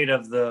afraid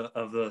of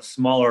the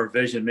smaller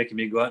vision making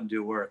me go out and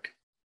do work.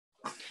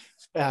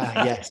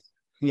 Yes.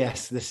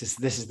 This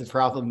is the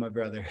problem, my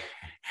brother.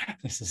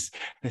 This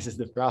is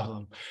the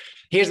problem.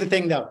 Here's the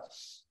thing, though.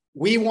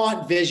 We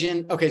want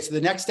vision. Okay, so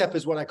the next step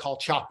is what I call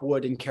chop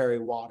wood and carry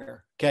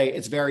water. Okay,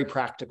 it's very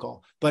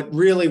practical. But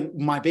really,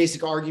 my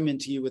basic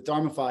argument to you with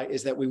Dharmify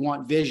is that we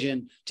want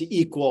vision to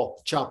equal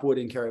chop wood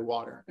and carry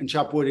water. And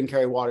chop wood and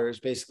carry water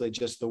is basically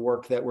just the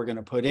work that we're going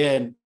to put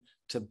in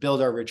to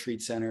build our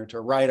retreat center,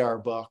 to write our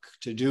book,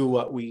 to do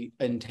what we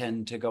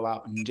intend to go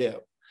out and do.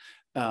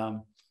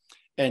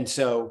 And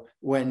so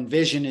when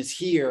vision is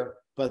here,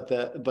 but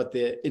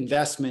the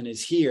investment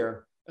is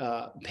here,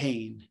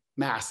 pain.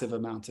 Massive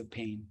amounts of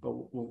pain, but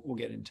we'll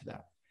get into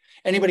that.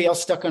 Anybody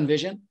else stuck on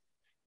vision?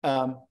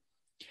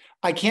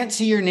 I can't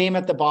see your name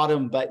at the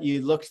bottom, but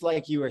you looked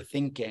like you were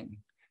thinking.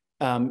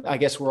 I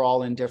guess we're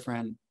all in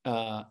different,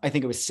 I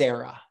think it was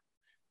Sarah.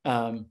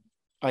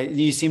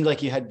 You seemed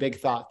like you had big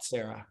thoughts,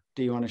 Sarah.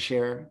 Do you want to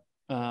share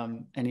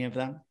any of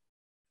them?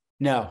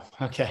 No.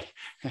 Okay.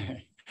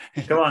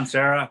 Come on,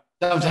 Sarah.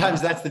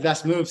 Sometimes that's the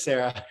best move,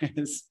 Sarah.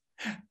 I'm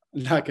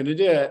not going to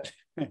do it.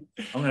 I'm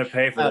going to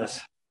pay for this.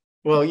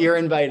 Well, you're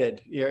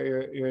invited.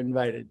 You're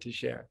invited to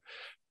share.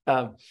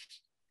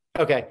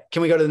 Okay,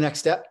 can we go to the next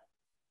step?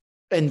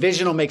 And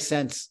vision will make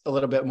sense a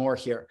little bit more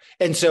here.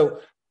 And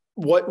so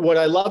what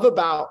I love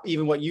about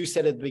even what you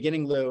said at the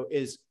beginning, Lou,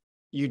 is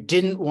you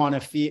didn't want to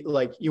feel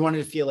like you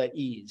wanted to feel at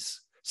ease.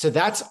 So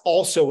that's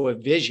also a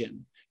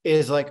vision,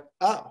 is like,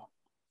 oh,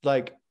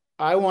 like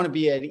I want to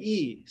be at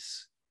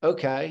ease.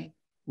 Okay,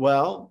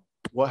 well,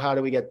 how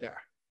do we get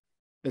there?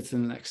 It's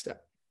in the next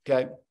step.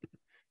 Okay.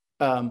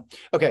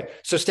 Okay,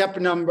 so step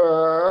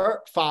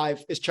number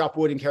 5 is chop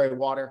wood and carry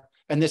water.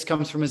 And this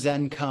comes from a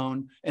Zen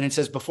koan. And it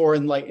says, before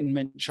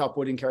enlightenment, chop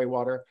wood and carry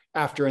water.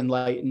 After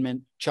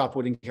enlightenment, chop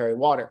wood and carry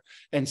water.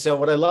 And so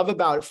what I love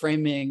about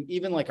framing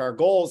even like our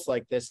goals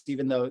like this,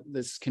 even though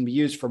this can be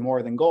used for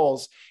more than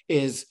goals,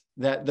 is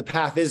that the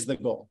path is the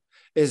goal,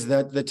 is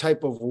that the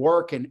type of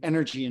work and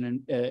energy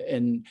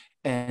and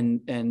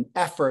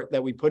effort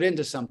that we put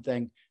into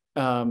something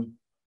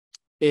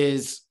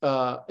is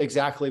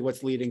exactly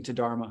what's leading to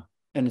Dharma.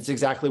 And it's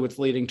exactly what's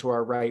leading to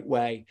our right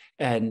way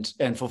and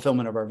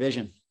fulfillment of our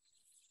vision.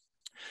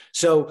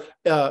 So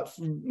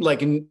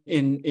like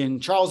in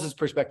Charles's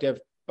perspective,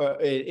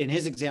 in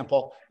his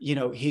example,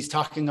 he's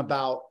talking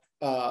about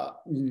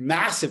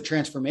massive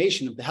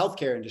transformation of the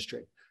healthcare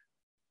industry.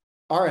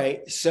 All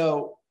right,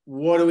 so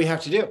what do we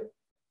have to do?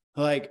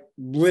 Like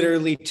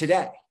literally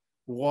today,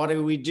 what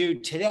do we do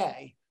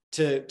today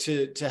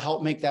to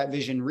help make that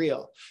vision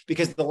real?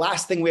 Because the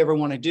last thing we ever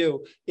want to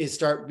do is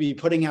start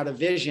putting out a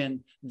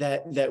vision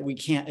that we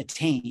can't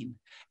attain.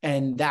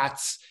 And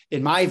that's,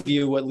 in my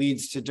view, what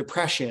leads to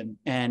depression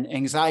and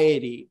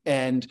anxiety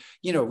and,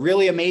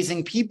 really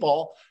amazing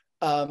people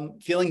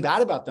feeling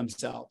bad about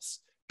themselves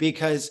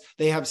because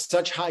they have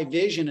such high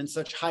vision and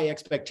such high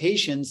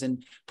expectations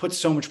and put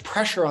so much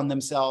pressure on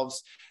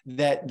themselves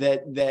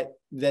that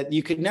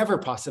you could never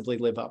possibly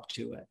live up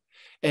to it.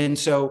 And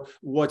so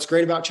what's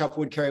great about Chop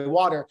Wood, Carry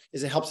Water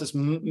is it helps us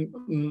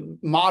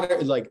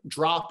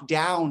drop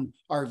down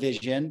our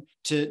vision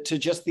to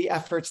just the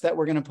efforts that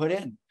we're going to put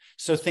in.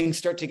 So things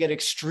start to get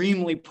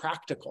extremely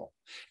practical.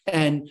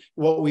 And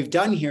what we've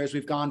done here is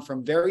we've gone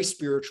from very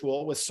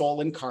spiritual with soul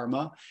and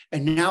karma.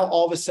 And now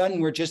all of a sudden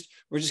we're just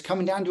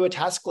coming down to a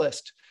task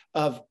list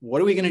of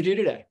what are we going to do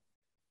today?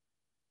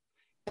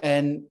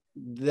 And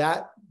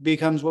that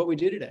becomes what we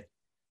do today.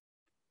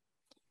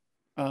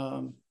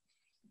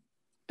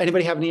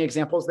 Anybody have any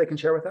examples they can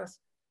share with us?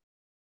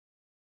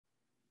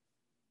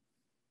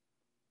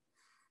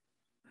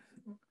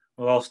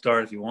 Well, I'll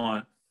start if you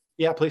want.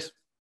 Yeah, please.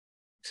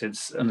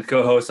 Since I'm the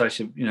co-host, I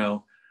should,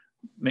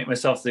 make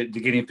myself the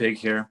guinea pig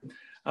here.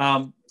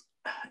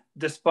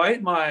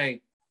 Despite my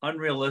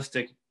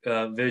unrealistic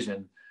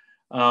vision,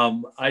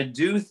 I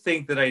do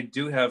think that I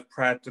do have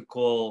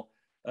practical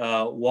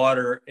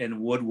water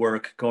and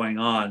woodwork going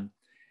on,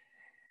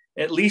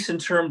 at least in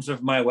terms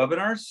of my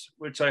webinars,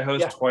 which I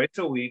host twice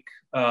a week.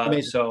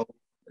 So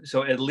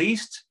at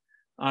least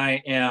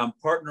I am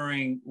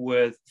partnering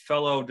with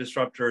fellow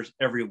disruptors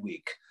every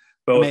week,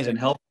 both in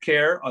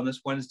healthcare on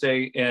this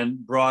Wednesday and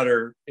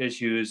broader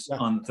issues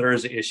on the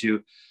Thursday issue.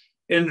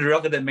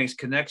 Indirectly, that makes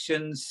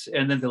connections.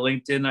 And then to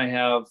LinkedIn, I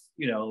have,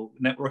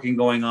 networking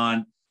going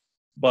on.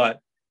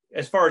 But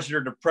as far as your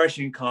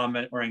depression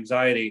comment or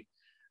anxiety,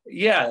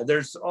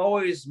 there's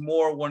always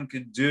more one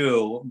could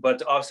do, but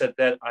to offset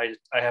that, I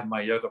have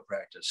my yoga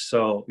practice.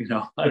 So,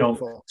 I don't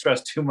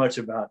stress too much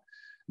about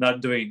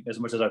not doing as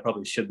much as I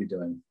probably should be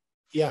doing.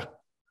 Yeah.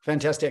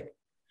 Fantastic.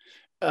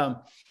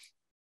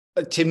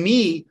 To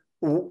me,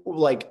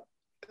 like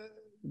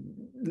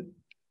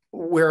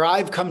where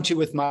I've come to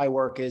with my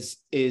work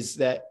is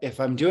that if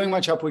I'm doing my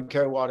Chop Wood,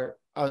 Carry Water,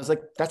 I was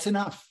like, that's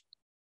enough.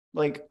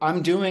 Like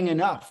I'm doing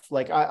enough.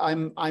 Like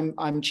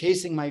I'm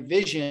chasing my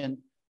vision.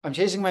 I'm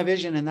chasing my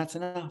vision and that's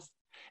enough.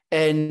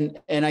 And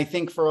I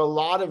think for a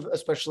lot of,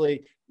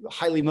 especially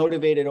highly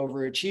motivated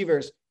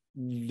overachievers,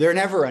 they're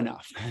never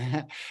enough.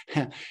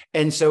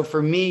 And so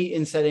for me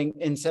in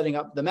setting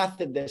up the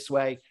method this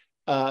way,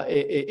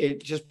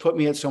 it just put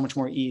me at so much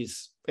more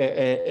ease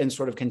and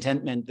sort of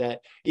contentment that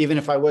even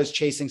if I was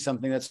chasing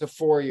something that's a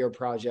 4-year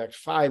project,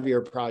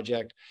 5-year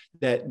project,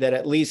 that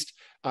at least,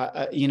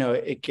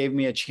 it gave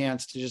me a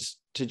chance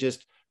to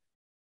just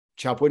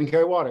chop wood and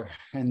carry water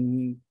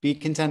and be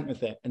content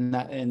with it and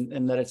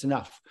that it's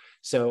enough.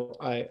 So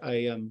I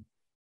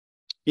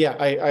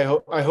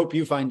hope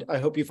you find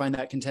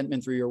that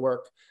contentment through your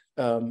work,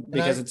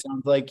 because it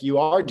sounds like you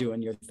are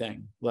doing your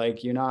thing.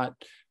 Like you're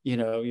not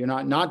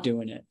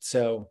doing it.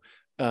 So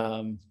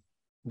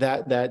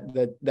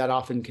that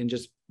often can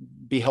just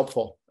be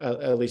helpful,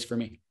 at least for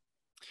me.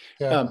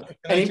 Yeah.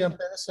 Can I jump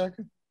in a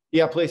second?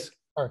 Yeah, please.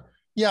 All right.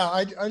 Yeah,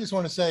 I just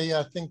want to say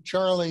I think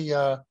Charlie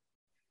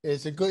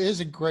is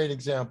a great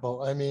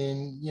example. I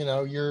mean,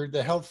 you're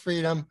the health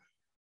freedom,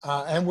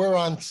 and we're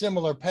on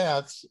similar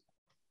paths,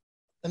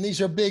 and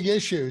these are big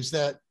issues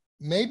that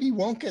maybe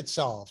won't get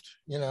solved.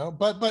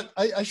 But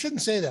I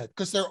shouldn't say that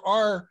because there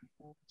are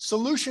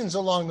solutions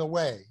along the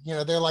way.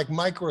 They're like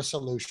micro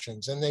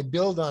solutions, and they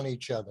build on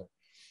each other.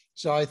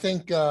 So I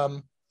think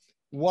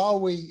while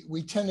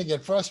we tend to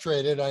get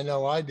frustrated, I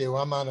know I do.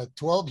 I'm on a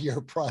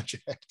 12-year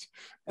project,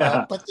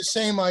 but the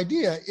same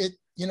idea.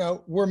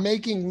 We're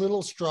making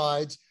little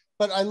strides.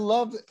 But I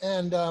love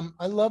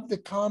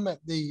the comment,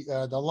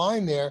 the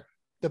line there.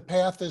 The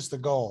path is the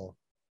goal.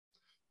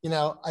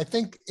 I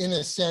think in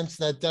a sense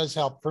that does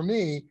help for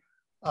me.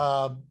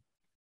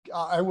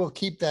 I will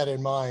keep that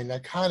in mind. I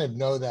kind of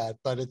know that,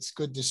 but it's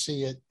good to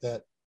see it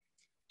that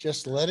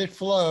just let it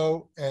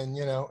flow and,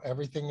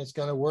 everything is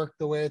going to work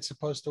the way it's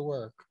supposed to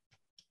work.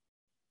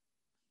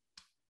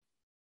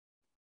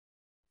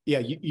 Yeah,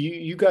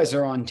 you guys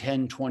are on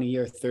 10,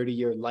 20-year,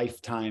 30-year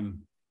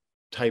lifetime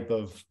type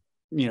of,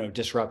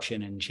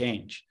 disruption and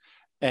change.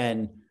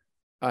 And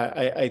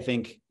I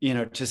think,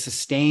 to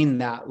sustain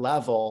that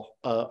level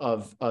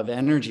of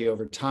energy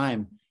over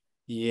time,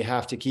 you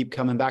have to keep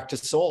coming back to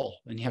soul,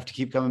 and you have to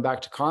keep coming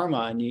back to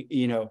karma.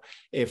 And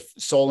if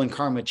soul and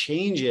karma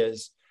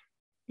changes,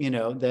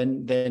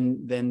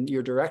 then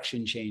your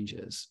direction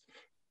changes.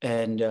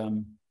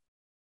 And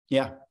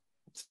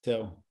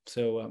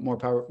so more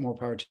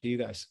power to you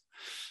guys.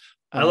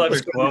 I love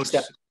your quotes.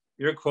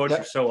 Your quotes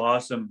are so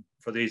awesome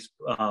for these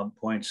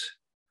points.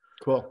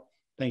 Cool.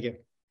 Thank you.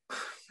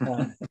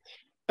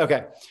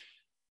 Okay.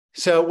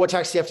 So what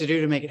tax do you have to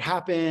do to make it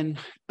happen?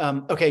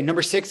 Okay.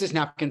 Number 6 is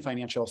napkin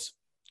financials.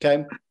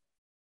 Okay.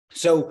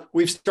 So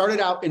we've started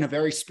out in a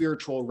very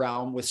spiritual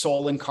realm with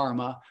soul and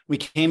karma. We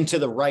came to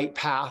the right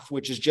path,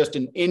 which is just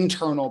an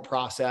internal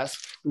process.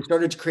 We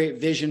started to create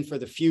vision for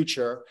the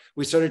future.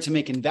 We started to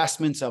make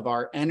investments of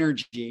our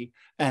energy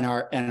and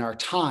our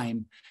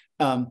time.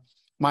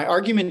 My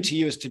argument to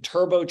you is to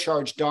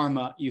turbocharge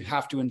Dharma, you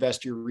have to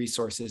invest your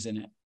resources in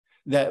it.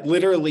 That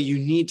literally you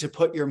need to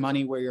put your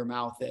money where your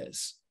mouth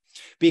is.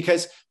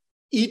 Because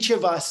each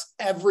of us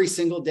every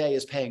single day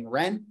is paying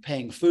rent,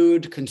 paying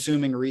food,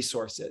 consuming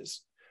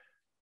resources.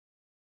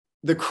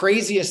 The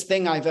craziest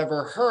thing I've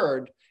ever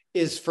heard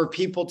is for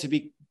people to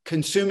be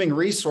consuming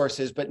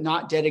resources, but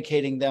not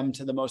dedicating them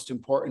to the most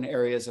important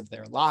areas of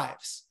their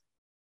lives.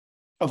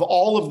 Of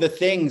all of the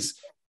things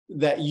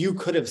that you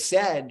could have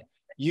said,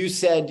 you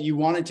said you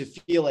wanted to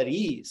feel at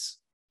ease.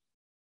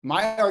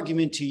 My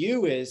argument to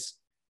you is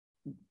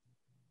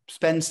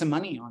spend some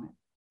money on it.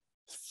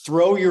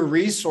 Throw your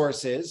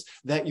resources,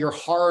 that your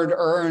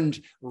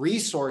hard-earned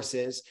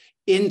resources,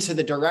 into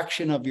the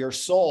direction of your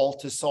soul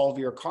to solve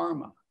your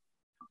karma.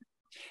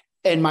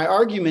 And my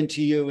argument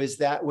to you is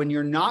that when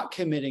you're not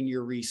committing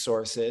your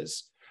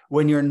resources,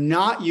 when you're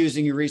not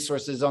using your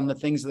resources on the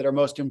things that are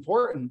most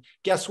important,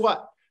 guess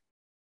what?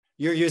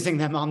 You're using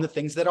them on the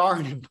things that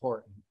aren't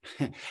important.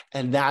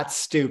 And that's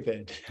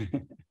stupid.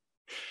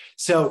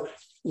 So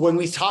when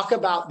we talk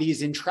about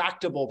these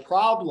intractable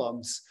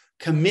problems,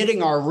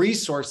 committing our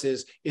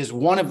resources is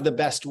one of the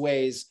best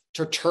ways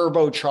to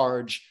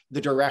turbocharge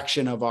the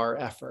direction of our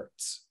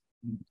efforts.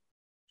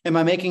 Am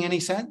I making any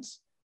sense?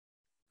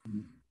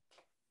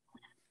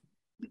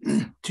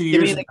 2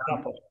 years ago,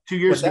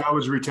 I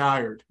was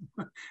retired,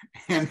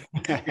 and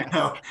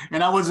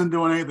and I wasn't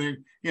doing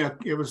anything.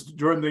 It was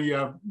during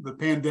the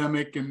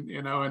pandemic,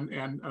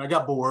 and I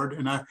got bored,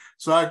 and I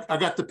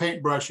got the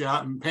paintbrush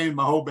out and painted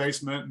my whole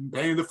basement and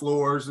painted the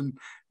floors, and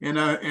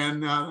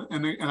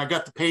I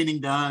got the painting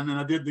done, and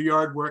I did the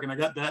yard work, and I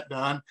got that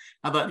done.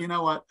 I thought, you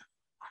know what,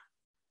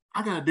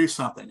 I got to do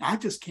something. I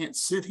just can't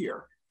sit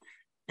here,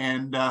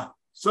 and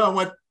so I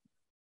went.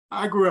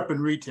 I grew up in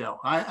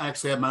retail. I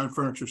actually had my own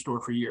furniture store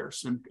for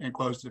years and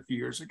closed it a few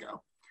years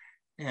ago.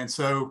 And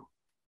so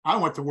I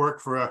went to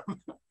work for a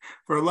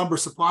lumber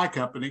supply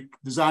company,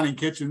 designing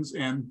kitchens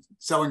and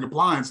selling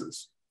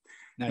appliances.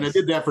 Nice. And I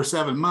did that for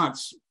 7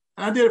 months.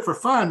 And I did it for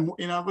fun.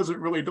 I wasn't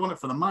really doing it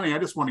for the money. I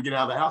just wanted to get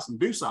out of the house and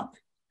do something.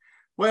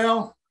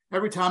 Well,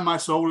 every time I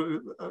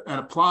sold an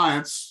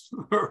appliance,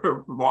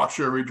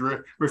 washer,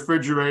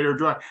 refrigerator,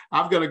 dryer,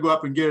 I've got to go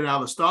up and get it out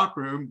of the stock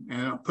room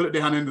and put it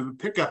down into the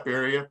pickup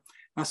area.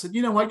 I said,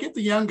 you know what, get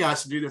the young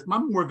guys to do this.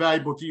 I'm more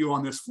valuable to you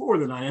on this floor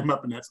than I am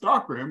up in that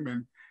stock room.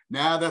 And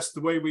now that's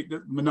the way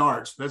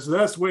Menards, that's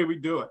the way we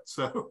do it.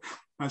 So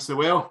I said,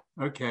 well,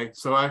 okay.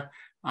 So I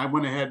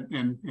went ahead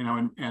and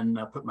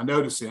put my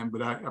notice in,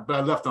 but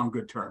I left on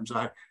good terms.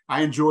 I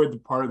enjoyed the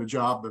part of the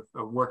job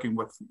of working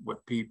with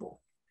people.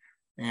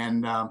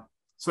 And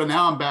so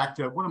now I'm back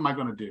to, what am I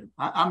going to do?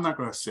 I'm not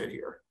going to sit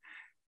here.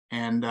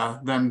 And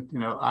then,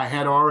 I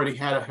had already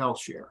had a health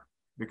share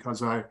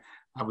because I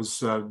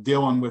was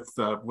dealing with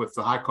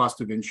the high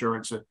cost of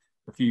insurance a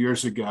few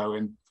years ago,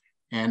 and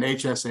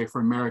HSA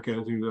for America,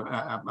 who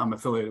I'm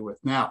affiliated with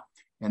now,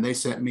 and they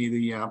sent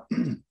me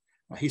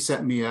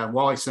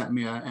Wally sent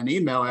me an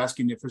email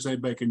asking if there's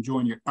anybody can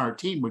join our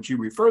team, would you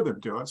refer them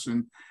to us?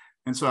 And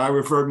so I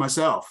referred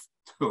myself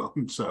to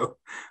them. So,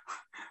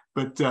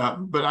 but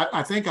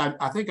I think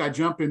I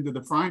jump into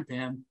the frying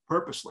pan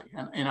purposely,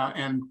 and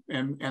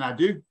I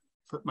do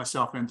put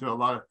myself into a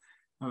lot of.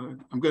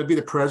 I'm going to be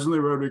the president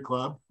of the Rotary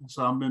Club,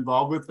 so I'm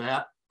involved with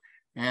that,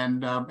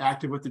 and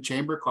active with the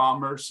Chamber of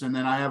Commerce. And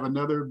then I have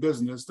another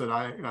business that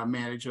I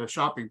manage, a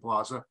shopping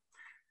plaza,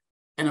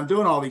 and I'm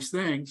doing all these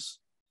things.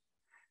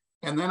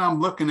 And then I'm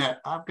looking at,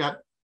 I've got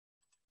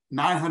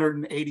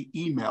 980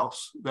 emails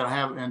that I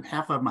have, and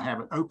half of them I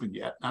haven't opened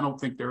yet. I don't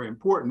think they're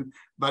important,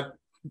 but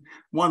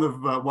one of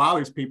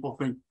Wiley's people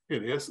think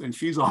it is, and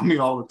she's on me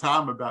all the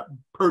time about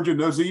purging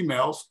those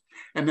emails.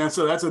 And then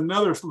so that's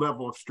another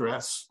level of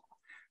stress.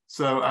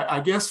 So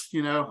I guess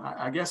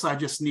I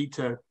just need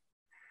to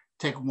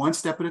take one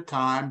step at a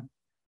time,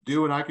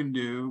 do what I can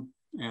do,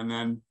 and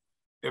then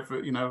if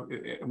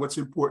what's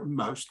important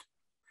most,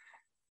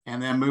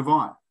 and then move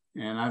on.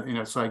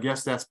 And so I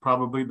guess that's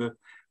probably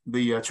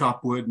the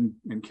chop wood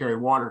and carry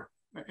water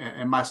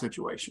in my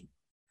situation.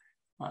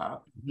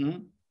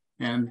 Mhm.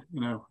 And,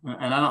 and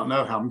I don't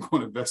know how I'm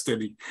going to invest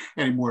any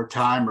more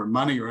time or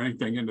money or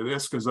anything into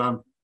this, because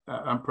I'm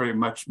pretty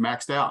much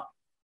maxed out.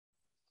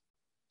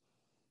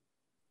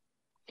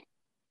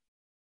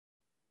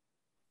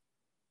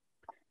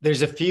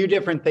 There's a few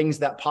different things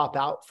that pop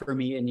out for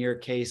me in your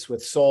case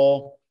with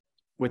Soul,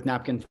 with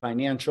Napkin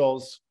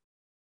Financials.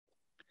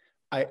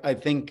 I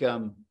think,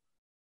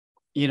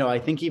 I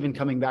think even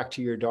coming back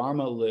to your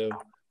Dharma, Lou,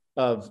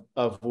 of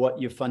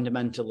what you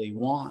fundamentally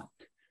want,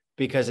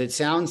 because it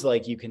sounds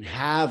like you can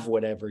have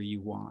whatever you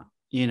want.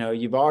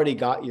 You've already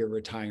got your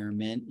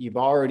retirement. You've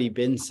already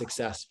been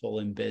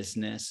successful in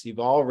business. You've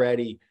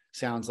already,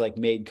 sounds like,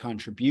 made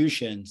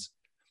contributions,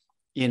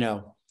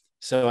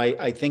 So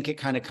I think it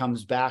kind of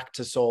comes back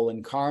to soul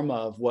and karma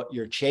of what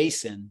you're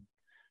chasing,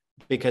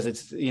 because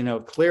it's,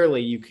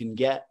 clearly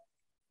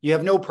you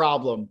have no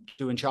problem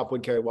doing chop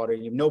wood, carry water.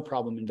 You have no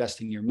problem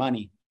investing your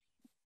money.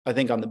 I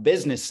think on the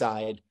business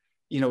side,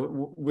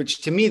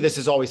 which to me, this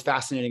is always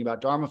fascinating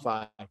about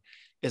Dharmify,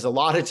 is a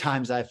lot of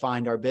times I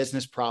find our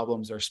business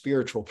problems are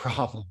spiritual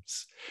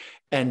problems,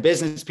 and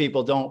business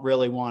people don't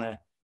want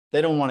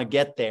to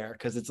get there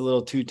because it's a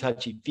little too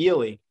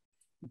touchy-feely.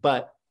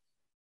 But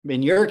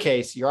in your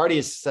case, you're already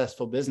a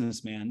successful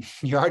businessman.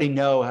 You already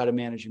know how to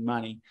manage your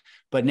money,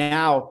 but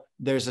now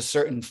there's a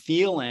certain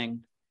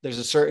feeling, there's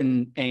a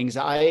certain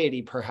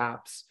anxiety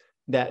perhaps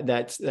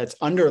that's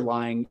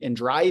underlying and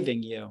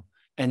driving you.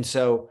 And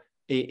so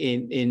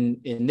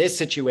in this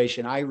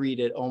situation, I read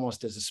it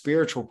almost as a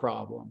spiritual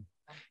problem.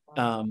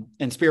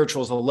 And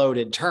spiritual is a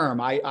loaded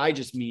term. I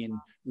just mean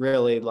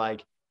really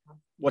like,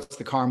 what's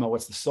the karma?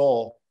 What's the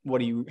soul?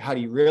 How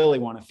do you really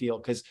want to feel?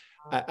 Because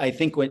I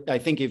think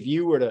if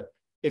you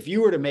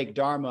were to make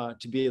Dharma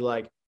to be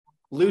like,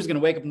 Lou's going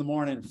to wake up in the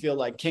morning and feel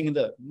like king of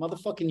the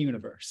motherfucking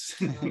universe,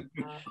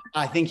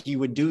 I think you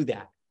would do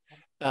that.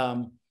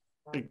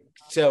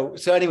 So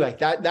anyway,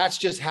 that's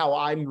just how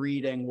I'm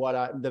reading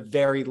the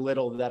very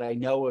little that I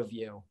know of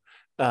you.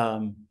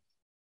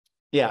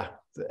 Yeah.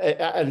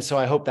 And so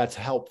I hope that's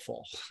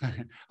helpful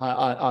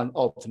on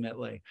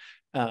ultimately.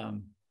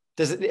 Am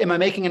I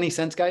making any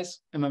sense, guys?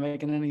 Am I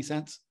making any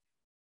sense?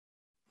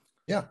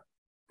 Yeah,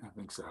 I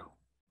think so.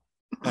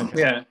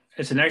 Okay. Yeah,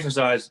 it's an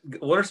exercise.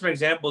 What are some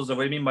examples of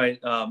what you mean by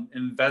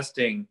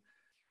investing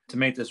to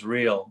make this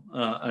real?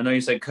 I know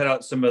you said cut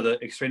out some of the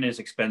extraneous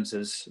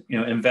expenses,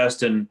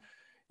 invest in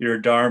your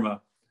Dharma.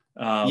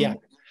 Yeah.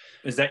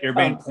 Is that your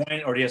main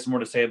point, or do you have some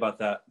more to say about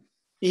that?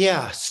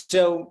 Yeah.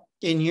 So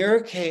in your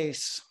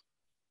case,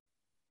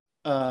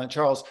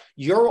 Charles,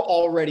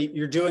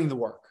 you're doing the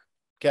work.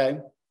 Okay.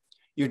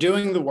 You're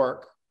doing the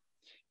work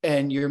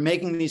and you're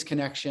making these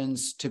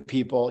connections to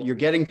people. You're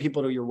getting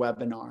people to your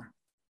webinar.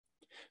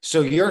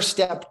 So your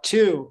step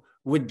 2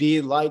 would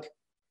be like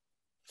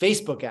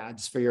Facebook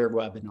ads for your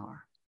webinar.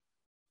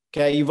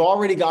 Okay. You've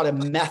already got a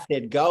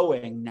method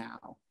going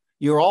now.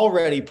 You're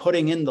already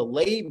putting in the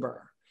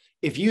labor.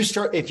 If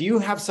you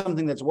have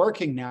something that's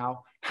working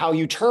now, how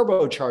you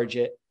turbocharge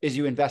it is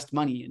you invest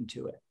money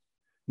into it.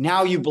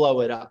 Now you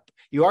blow it up.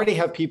 You already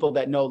have people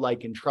that know,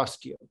 like, and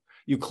trust you.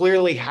 You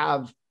clearly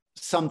have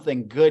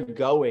something good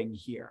going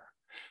here.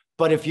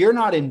 But if you're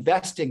not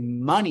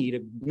investing money to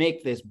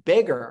make this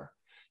bigger,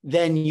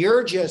 then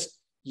you're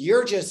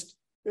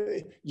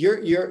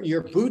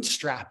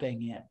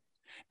bootstrapping it.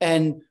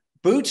 And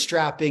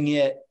bootstrapping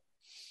it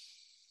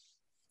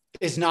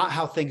is not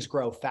how things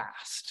grow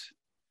fast.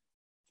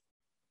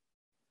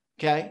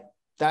 Okay?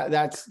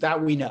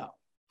 That we know.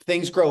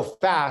 Things grow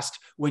fast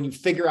when you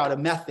figure out a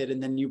method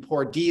and then you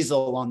pour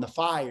diesel on the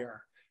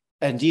fire,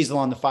 and diesel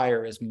on the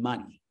fire is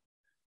money.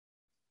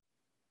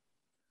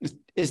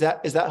 Is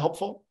that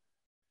helpful?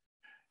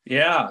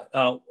 Yeah.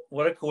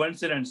 What a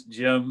coincidence,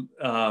 Jim,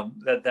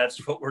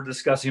 that's what we're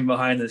discussing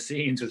behind the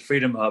scenes with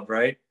Freedom Hub,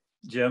 right,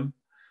 Jim?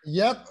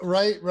 Yep,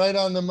 right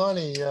on the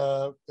money.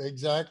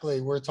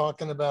 Exactly. We're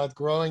talking about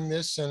growing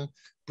this and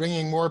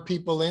bringing more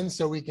people in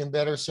so we can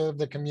better serve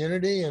the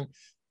community and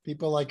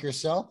people like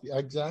yourself.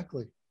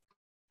 Exactly.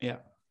 Yeah.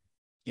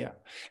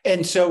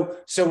 And so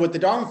what the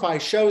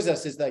Dharmify shows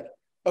us is like,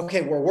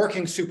 okay, we're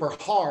working super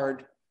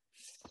hard,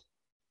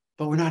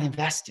 but we're not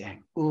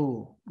investing.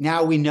 Ooh,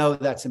 now we know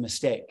that's a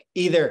mistake.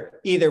 Either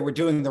we're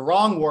doing the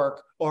wrong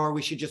work, or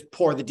we should just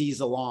pour the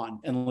diesel on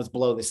and let's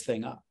blow this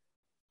thing up.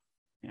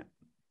 Yeah.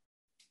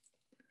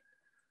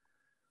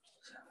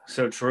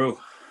 So true.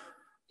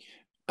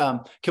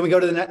 Can we go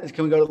to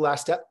the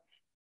last step?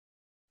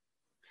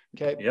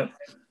 Okay. Yep.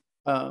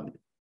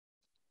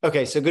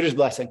 Okay. So Guru's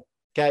blessing.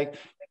 Okay.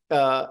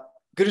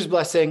 Guru's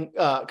blessing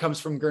comes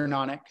from Guru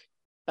Nanak.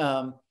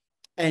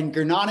 And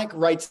Guru Nanak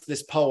writes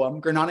this poem.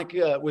 Guru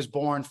Nanak was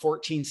born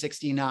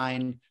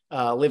 1469,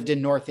 lived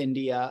in North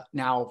India,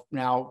 now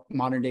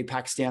modern day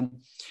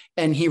Pakistan.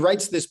 And he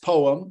writes this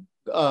poem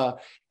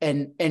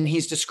and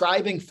he's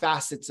describing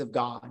facets of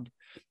God.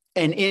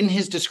 And in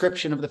his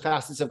description of the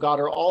facets of God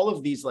are all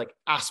of these like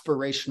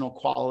aspirational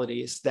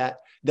qualities that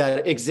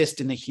exist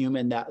in the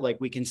human, that like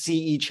we can see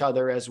each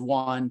other as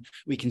one,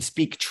 we can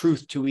speak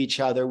truth to each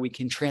other, we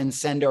can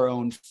transcend our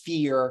own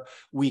fear,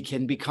 we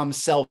can become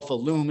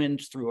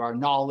self-illumined through our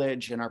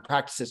knowledge and our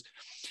practices.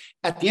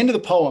 At the end of the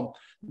poem,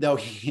 though,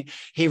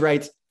 he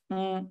writes,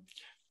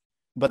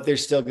 but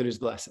there's still Guru's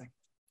blessing.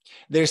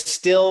 There's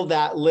still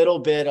that little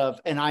bit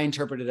of, and I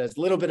interpret it as a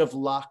little bit of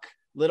luck,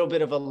 little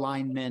bit of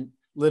alignment,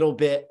 little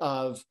bit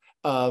of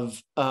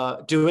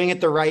doing it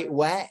the right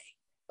way,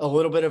 a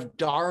little bit of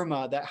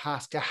dharma that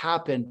has to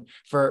happen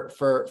for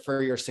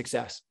your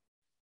success.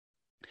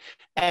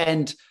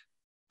 And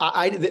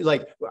I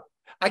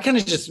kind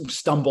of just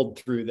stumbled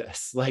through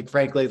this. Like,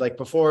 frankly, like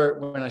before,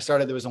 when I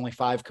started, there was only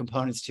 5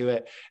 components to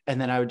it.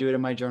 And then I would do it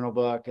in my journal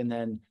book. And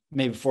then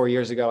maybe 4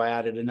 years ago, I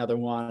added another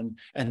one.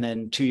 And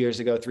then 2 years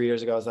ago, 3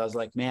 years ago, I was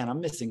like, man, I'm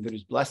missing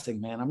Guru's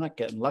blessing, man. I'm not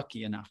getting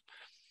lucky enough.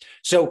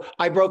 So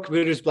I broke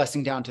Guru's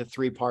blessing down to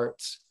 3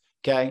 parts.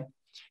 Okay.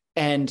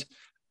 And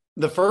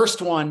the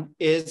first one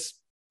is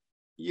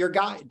your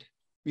guide,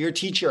 your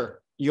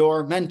teacher,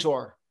 your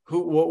mentor,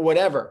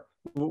 whatever,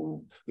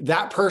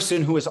 that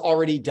person who has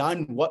already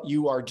done what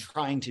you are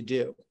trying to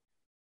do.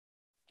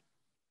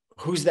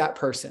 Who's that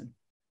person?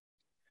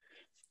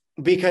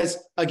 Because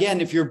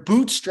again, if you're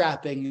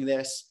bootstrapping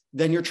this,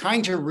 then you're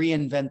trying to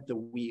reinvent the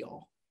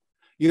wheel.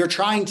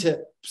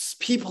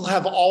 People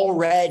have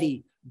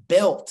already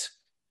built,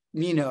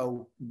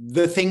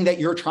 the thing that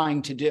you're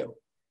trying to do.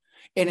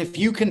 And if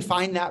you can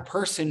find that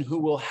person who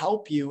will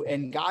help you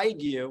and guide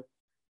you,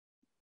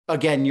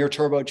 again, you're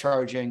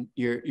turbocharging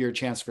your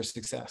chance for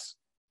success.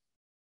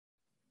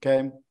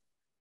 Okay.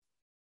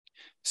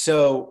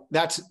 So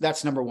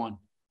that's number one.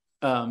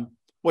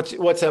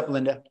 What's up,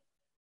 Linda?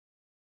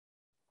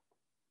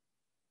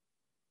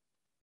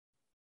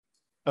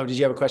 Oh, did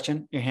you have a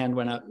question? Your hand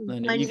went up,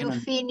 Linda. When you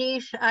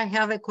finish, I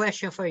have a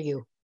question for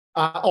you.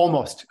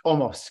 Almost.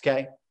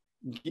 Okay.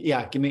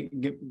 Yeah.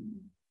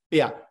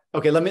 Yeah.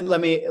 Okay. Let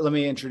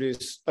me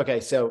introduce. Okay.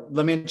 So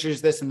let me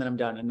introduce this and then I'm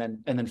done and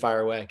then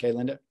fire away. Okay,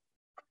 Linda.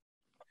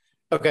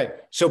 Okay.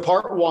 So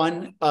part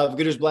 1 of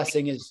Guru's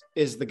blessing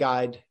is the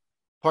guide.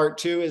 Part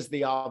 2 is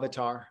the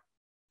avatar.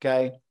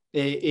 Okay.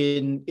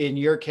 In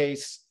your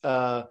case,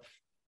 Jim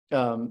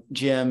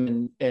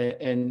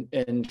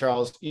and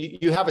Charles,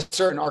 you have a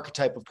certain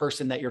archetype of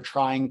person that you're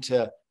trying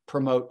to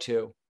promote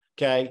to.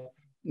 Okay.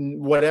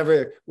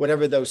 Whatever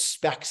those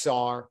specs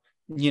are,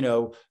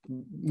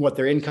 what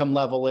their income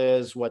level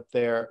is, what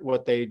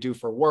they do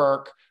for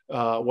work,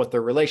 what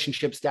their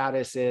relationship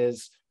status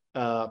is,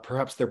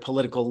 perhaps their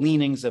political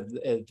leanings of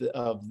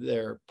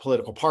their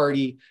political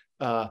party,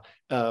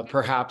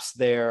 perhaps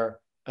their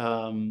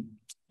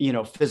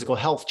physical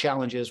health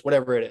challenges,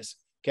 whatever it is.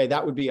 Okay,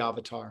 that would be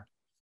avatar.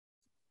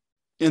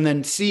 And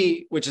then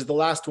C, which is the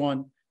last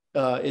one,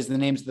 is the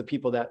names of the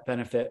people that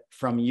benefit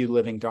from you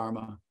living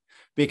Dharma.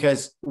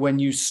 Because when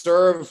you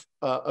serve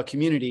a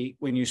community,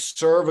 when you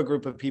serve a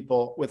group of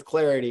people with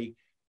clarity,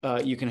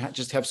 you can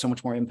just have so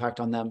much more impact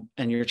on them,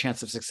 and your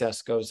chance of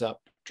success goes up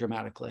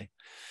dramatically.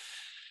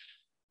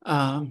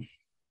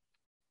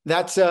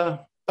 That's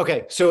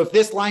okay. So if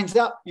this lines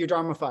up, you're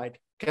Dharmified.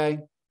 Okay.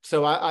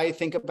 So I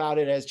think about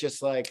it as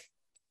just like,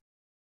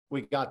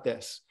 we got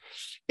this.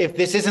 If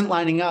this isn't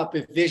lining up,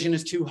 if vision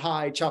is too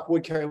high, chop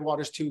wood, carry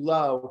water is too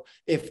low,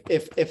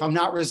 if I'm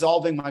not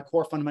resolving my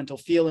core fundamental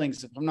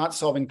feelings, if I'm not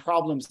solving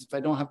problems, if I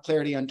don't have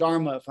clarity on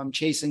Dharma, if I'm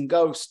chasing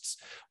ghosts,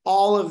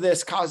 all of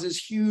this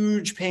causes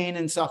huge pain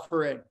and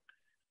suffering.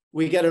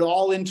 We get it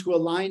all into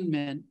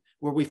alignment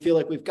where we feel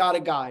like we've got a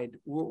guide.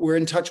 We're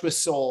in touch with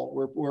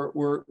soul.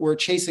 We're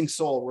chasing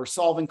soul. We're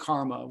solving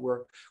karma.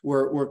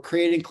 We're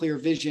creating clear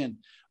vision.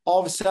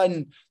 All of a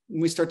sudden,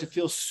 we start to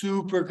feel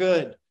super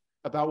good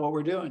about what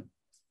we're doing.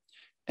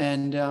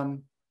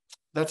 And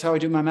that's how I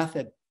do my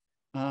method.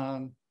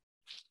 Yeah,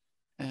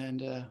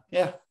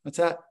 that's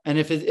that. And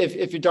if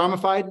you're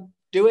Dharmified,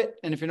 do it.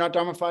 And if you're not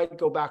Dharmified,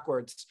 go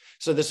backwards.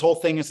 So this whole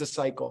thing is a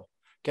cycle.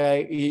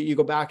 Okay. You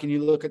go back and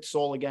you look at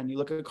soul again, you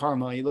look at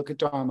karma, you look at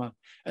Dharma,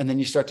 and then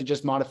you start to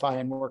just modify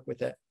and work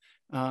with it.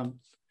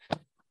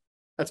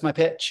 That's my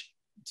pitch.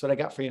 That's what I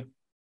got for you.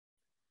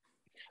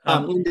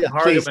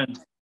 Hargobind.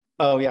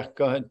 Oh yeah,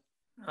 go ahead.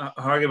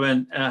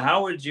 Hargobind,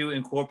 how would you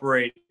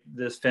incorporate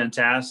this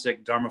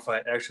fantastic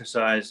Dharmify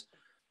exercise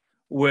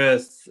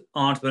with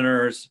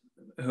entrepreneurs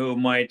who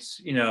might,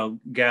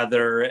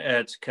 gather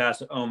at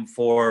Casa Om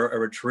for a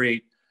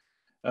retreat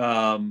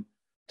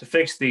to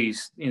fix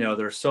these,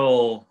 their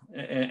soul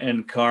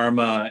and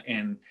karma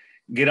and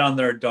get on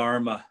their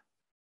Dharma?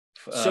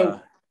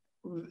 So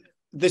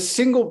the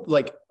single,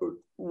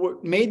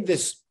 what made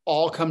this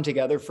all come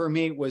together for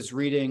me was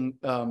reading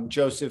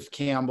Joseph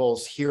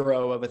Campbell's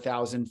Hero of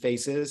 1,000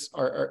 Faces.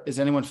 Is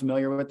anyone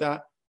familiar with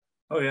that?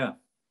 Oh yeah.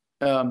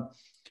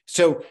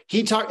 So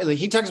he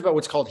talks about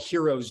what's called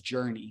hero's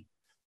journey.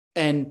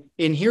 And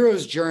in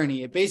hero's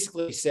journey, it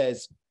basically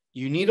says,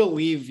 you need to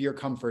leave your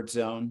comfort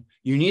zone.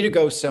 You need to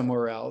go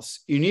somewhere else.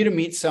 You need to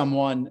meet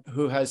someone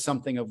who has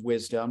something of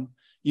wisdom.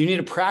 You need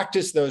to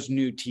practice those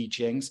new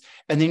teachings,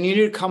 and then you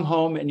need to come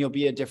home and you'll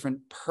be a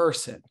different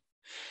person.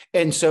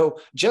 And so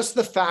just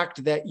the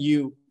fact that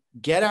you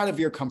get out of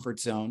your comfort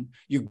zone,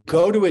 you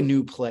go to a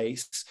new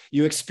place,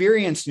 you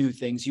experience new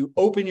things, you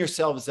open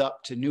yourselves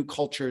up to new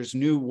cultures,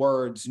 new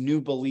words, new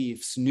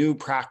beliefs, new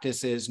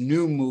practices,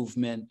 new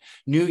movement,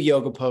 new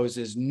yoga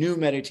poses, new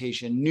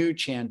meditation, new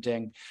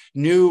chanting,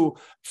 new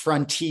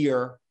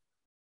frontier.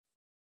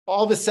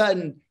 All of a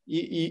sudden,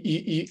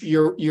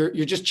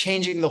 you're just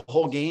changing the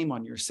whole game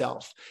on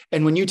yourself.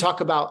 And when you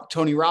talk about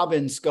Tony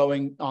Robbins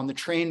going on the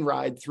train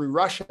ride through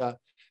Russia,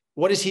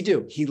 what does he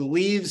do? He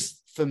leaves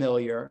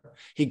familiar.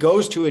 He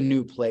goes to a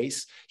new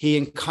place. He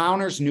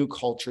encounters new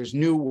cultures,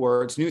 new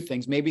words, new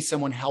things. Maybe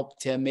someone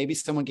helped him. Maybe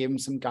someone gave him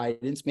some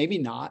guidance. Maybe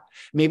not.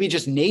 Maybe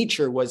just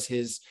nature was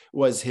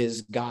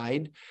his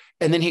guide.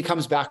 And then he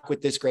comes back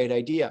with this great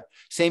idea.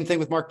 Same thing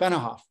with Mark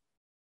Benioff.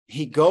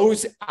 He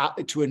goes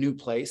out to a new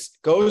place,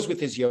 goes with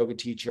his yoga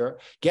teacher,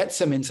 gets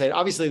some insight.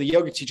 Obviously, the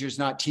yoga teacher is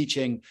not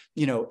teaching,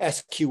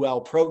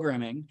 SQL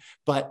programming,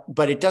 but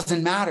it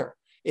doesn't matter.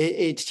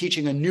 It's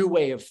teaching a new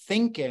way of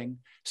thinking,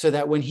 so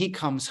that when he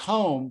comes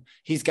home,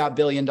 he's got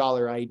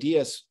billion-dollar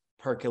ideas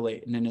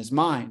percolating in his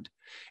mind.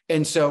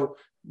 And so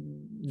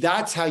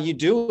that's how you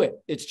do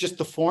it. It's just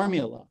the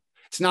formula.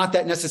 It's not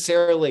that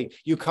necessarily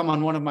you come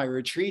on one of my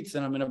retreats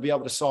and I'm going to be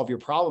able to solve your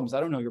problems.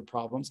 I don't know your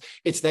problems.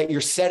 It's that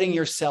you're setting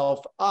yourself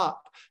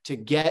up to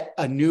get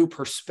a new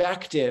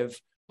perspective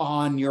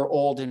on your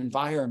old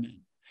environment.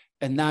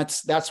 And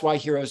that's why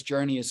Hero's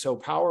Journey is so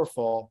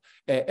powerful.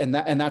 And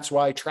that's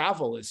why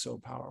travel is so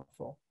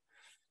powerful.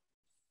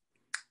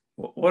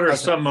 What are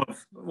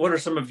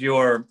some of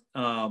your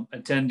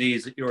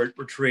attendees at your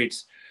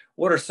retreats?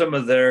 What are some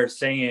of their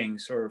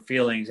sayings or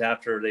feelings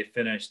after they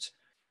finished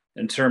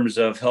in terms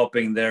of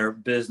helping their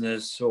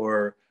business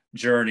or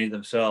journey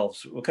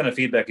themselves? What kind of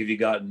feedback have you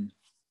gotten?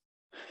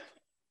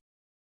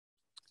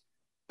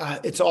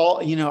 It's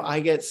all, I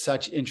get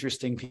such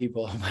interesting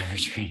people on my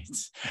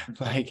retreats.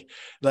 I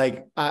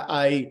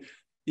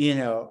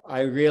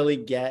really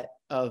get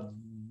a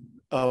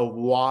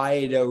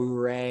wide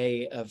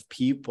array of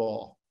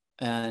people.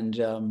 And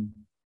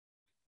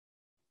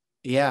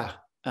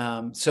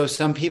so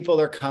some people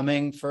are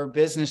coming for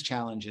business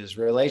challenges,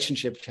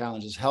 relationship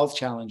challenges, health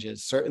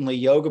challenges, certainly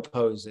yoga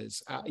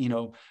poses.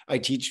 I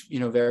teach,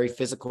 very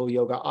physical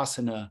yoga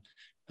asana.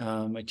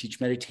 I teach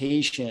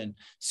meditation.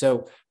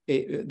 So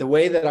the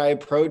way that I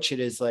approach it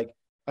is like,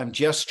 I'm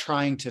just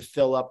trying to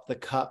fill up the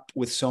cup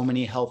with so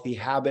many healthy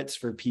habits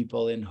for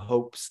people in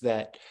hopes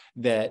that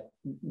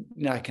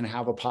I can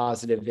have a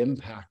positive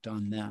impact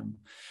on them.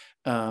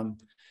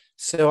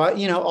 So,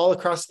 all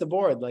across the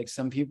board, like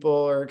some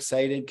people are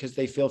excited because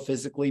they feel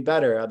physically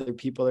better. Other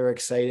people are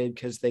excited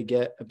because they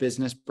get a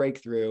business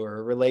breakthrough or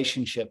a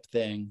relationship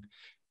thing.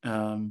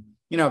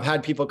 I've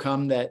had people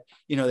come that,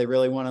 they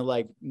really want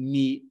to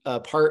meet a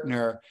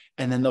partner,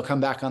 and then they'll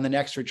come back on the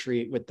next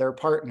retreat with their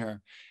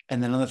partner.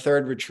 And then on the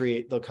third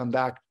retreat, they'll come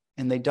back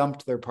and they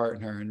dumped their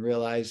partner and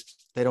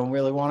realized they don't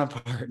really want a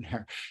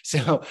partner.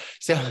 So,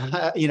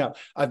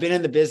 I've been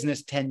in the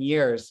business 10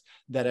 years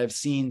that I've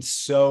seen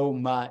so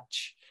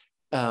much.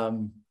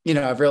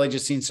 I've really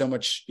just seen so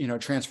much,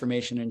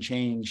 transformation and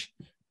change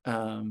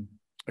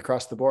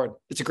across the board.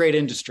 It's a great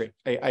industry.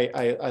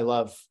 I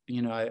love,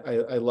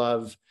 I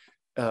love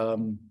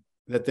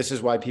that this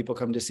is why people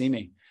come to see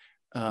me.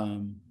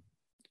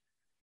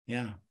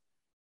 Yeah.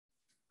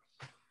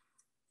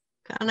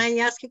 Can I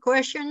ask a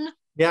question?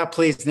 Yeah,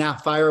 please. Now,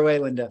 fire away,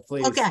 Linda,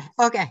 please.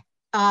 Okay.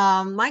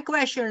 My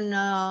question,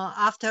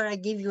 after I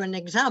give you an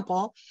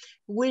example,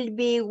 will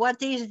be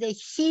what is the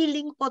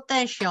healing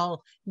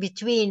potential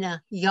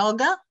between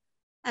yoga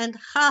and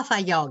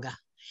hatha yoga?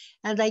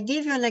 And I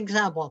give you an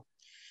example.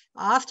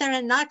 After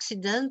an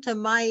accident,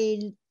 my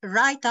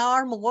right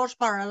arm was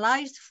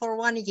paralyzed for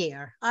 1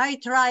 year. I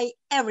try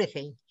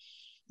everything: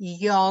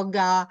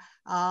 yoga,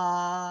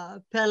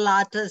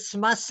 Pilates,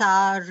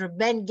 massage,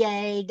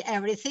 Bengay,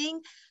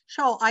 everything.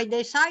 So I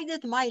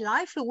decided my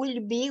life will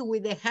be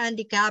with a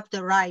handicapped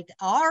right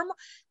arm.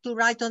 To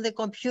write on the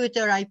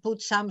computer, I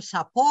put some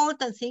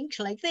support and things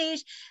like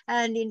this.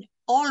 And in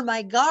all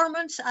my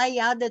garments, I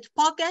added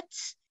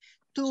pockets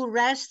to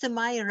rest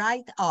my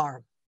right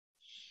arm.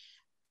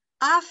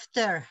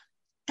 After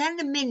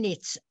 10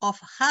 minutes of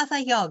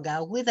hatha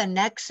yoga with an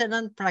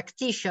excellent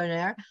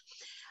practitioner,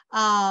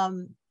 all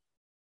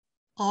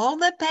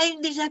the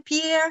pain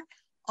disappeared,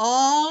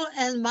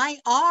 and my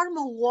arm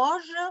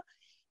was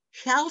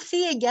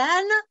healthy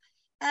again,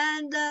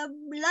 and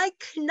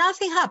like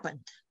nothing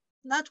happened.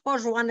 That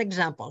was one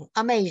example.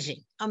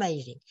 Amazing.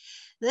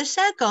 The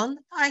second,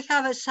 I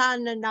have a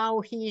son now,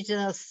 he's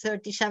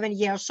 37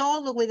 years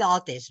old with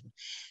autism.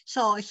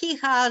 So he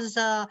has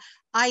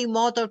eye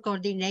motor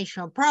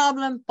coordination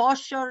problem,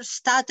 posture,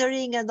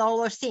 stuttering, and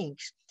all those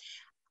things.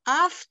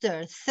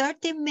 After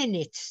 30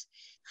 minutes,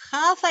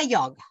 hatha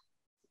yoga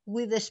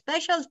with a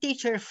special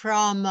teacher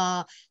from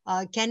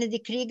Kennedy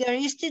Krieger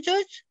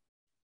Institute,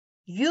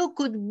 you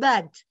could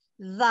bet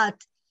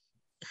that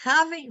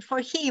having for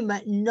him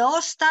no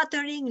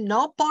stuttering,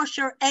 no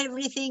posture,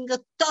 everything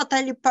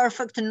totally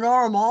perfect,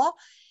 normal,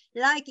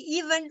 like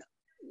even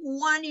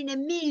 1 in a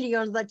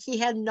million that he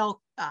had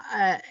no,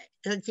 that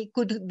he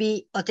could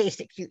be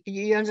autistic.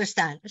 You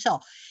understand? So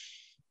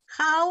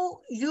how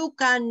you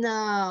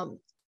can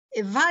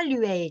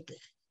evaluate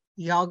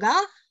yoga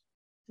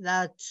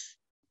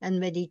and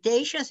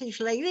meditation, things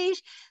like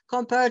this,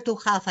 compared to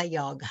hatha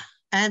yoga.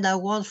 And I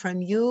want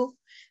from you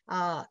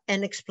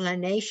an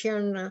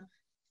explanation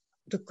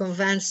to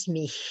convince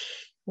me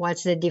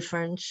what's the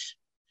difference.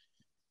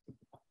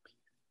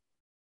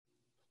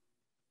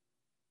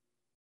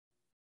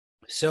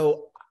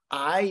 So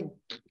I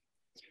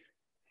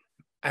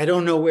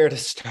don't know where to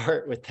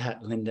start with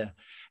that, Linda.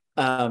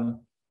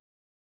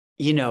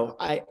 You know,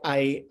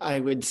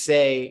 I would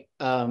say,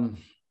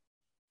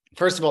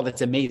 first of all,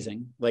 that's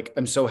amazing. Like,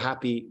 I'm so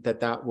happy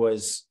that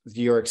was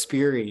your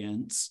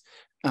experience,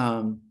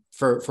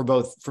 for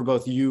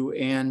both you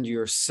and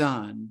your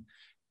son.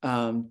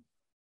 Well,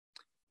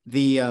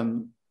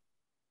 the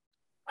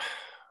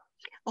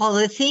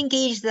thing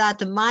is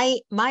that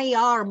my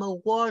arm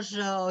was,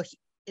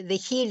 the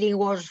healing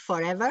was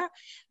forever,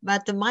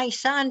 but my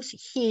son's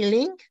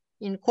healing,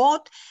 in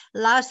quote,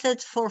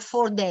 lasted for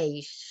 4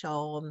 days,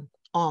 so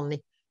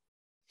only.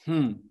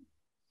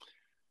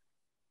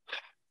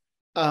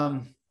 I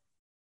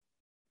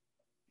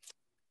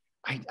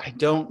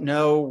don't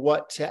know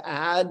what to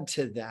add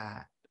to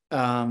that,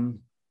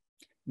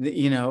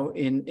 you know,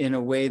 in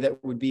a way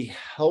that would be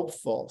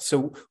helpful.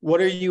 So what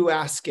are you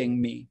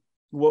asking me?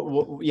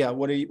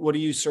 What are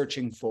you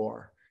searching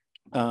for?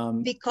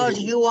 Because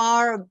you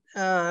are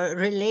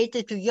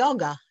related to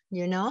yoga,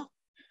 you know?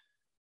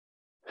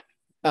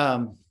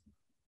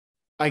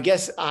 I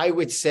guess I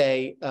would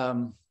say,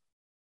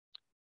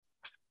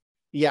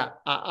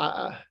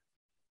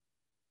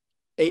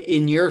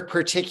 in your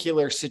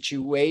particular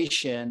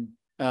situation,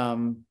 I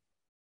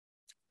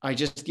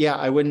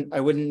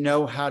wouldn't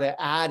know how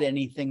to add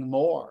anything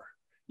more.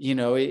 You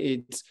know,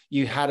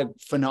 you had a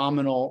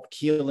phenomenal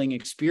healing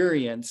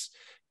experience.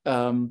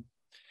 So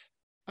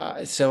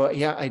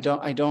yeah, I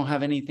don't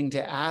have anything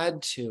to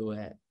add to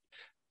it.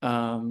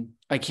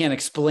 I can't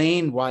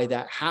explain why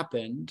that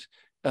happened,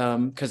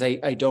 because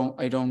I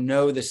don't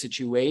know the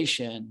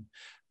situation.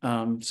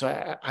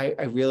 So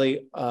I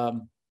really,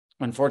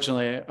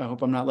 unfortunately, I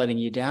hope I'm not letting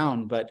you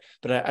down, but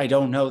I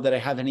don't know that I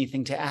have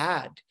anything to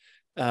add.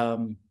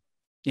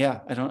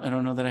 Yeah, I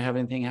don't know that I have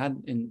anything to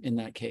add in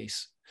that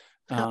case.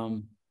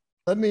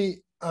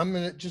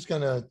 I'm just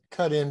gonna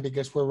cut in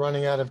because we're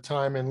running out of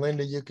time, and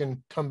Linda, you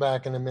can come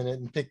back in a minute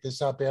and pick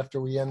this up after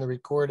we end the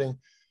recording.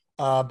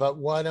 But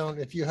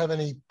if you have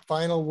any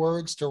final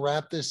words to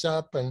wrap this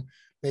up and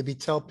maybe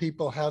tell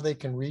people how they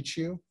can reach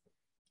you.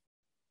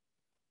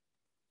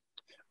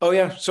 Oh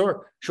yeah,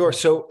 sure.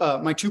 So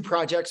my 2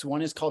 projects,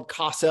 one is called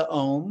Casa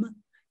Om,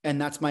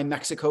 and that's my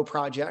Mexico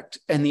project.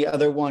 And the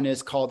other one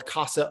is called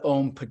Casa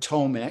Om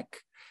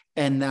Potomac,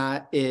 and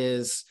that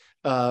is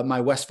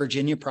my West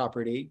Virginia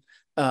property.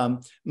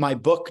 My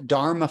book,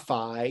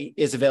 Dharmify,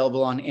 is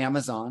available on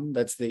Amazon.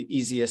 That's the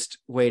easiest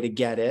way to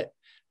get it.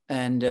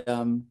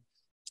 And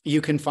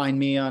you can find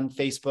me on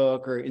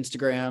Facebook or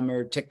Instagram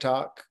or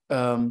TikTok.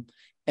 And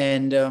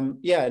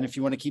if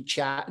you want to keep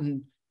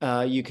chatting,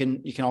 you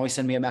can always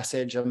send me a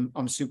message.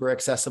 I'm super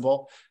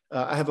accessible.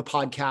 I have a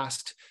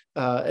podcast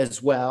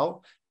as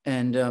well,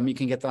 and you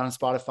can get that on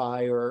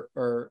Spotify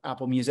or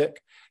Apple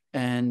Music.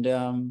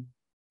 And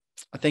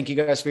thank you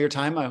guys for your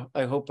time.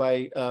 I hope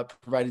I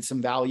provided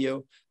some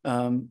value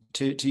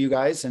to you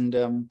guys.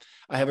 And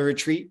I have a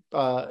retreat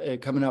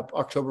coming up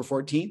October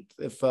 14th.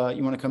 If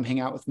you want to come hang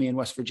out with me in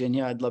West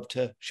Virginia, I'd love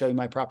to show you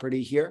my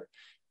property here.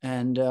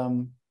 And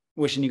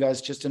wishing you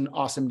guys just an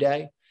awesome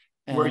day.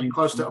 And, were you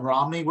close to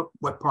Romney?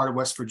 What part of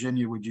West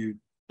Virginia would you?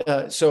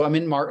 So I'm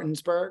in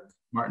Martinsburg.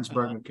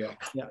 Martinsburg, okay.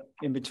 Yeah,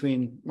 in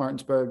between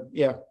Martinsburg.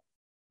 Yeah,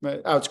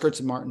 outskirts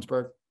of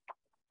Martinsburg.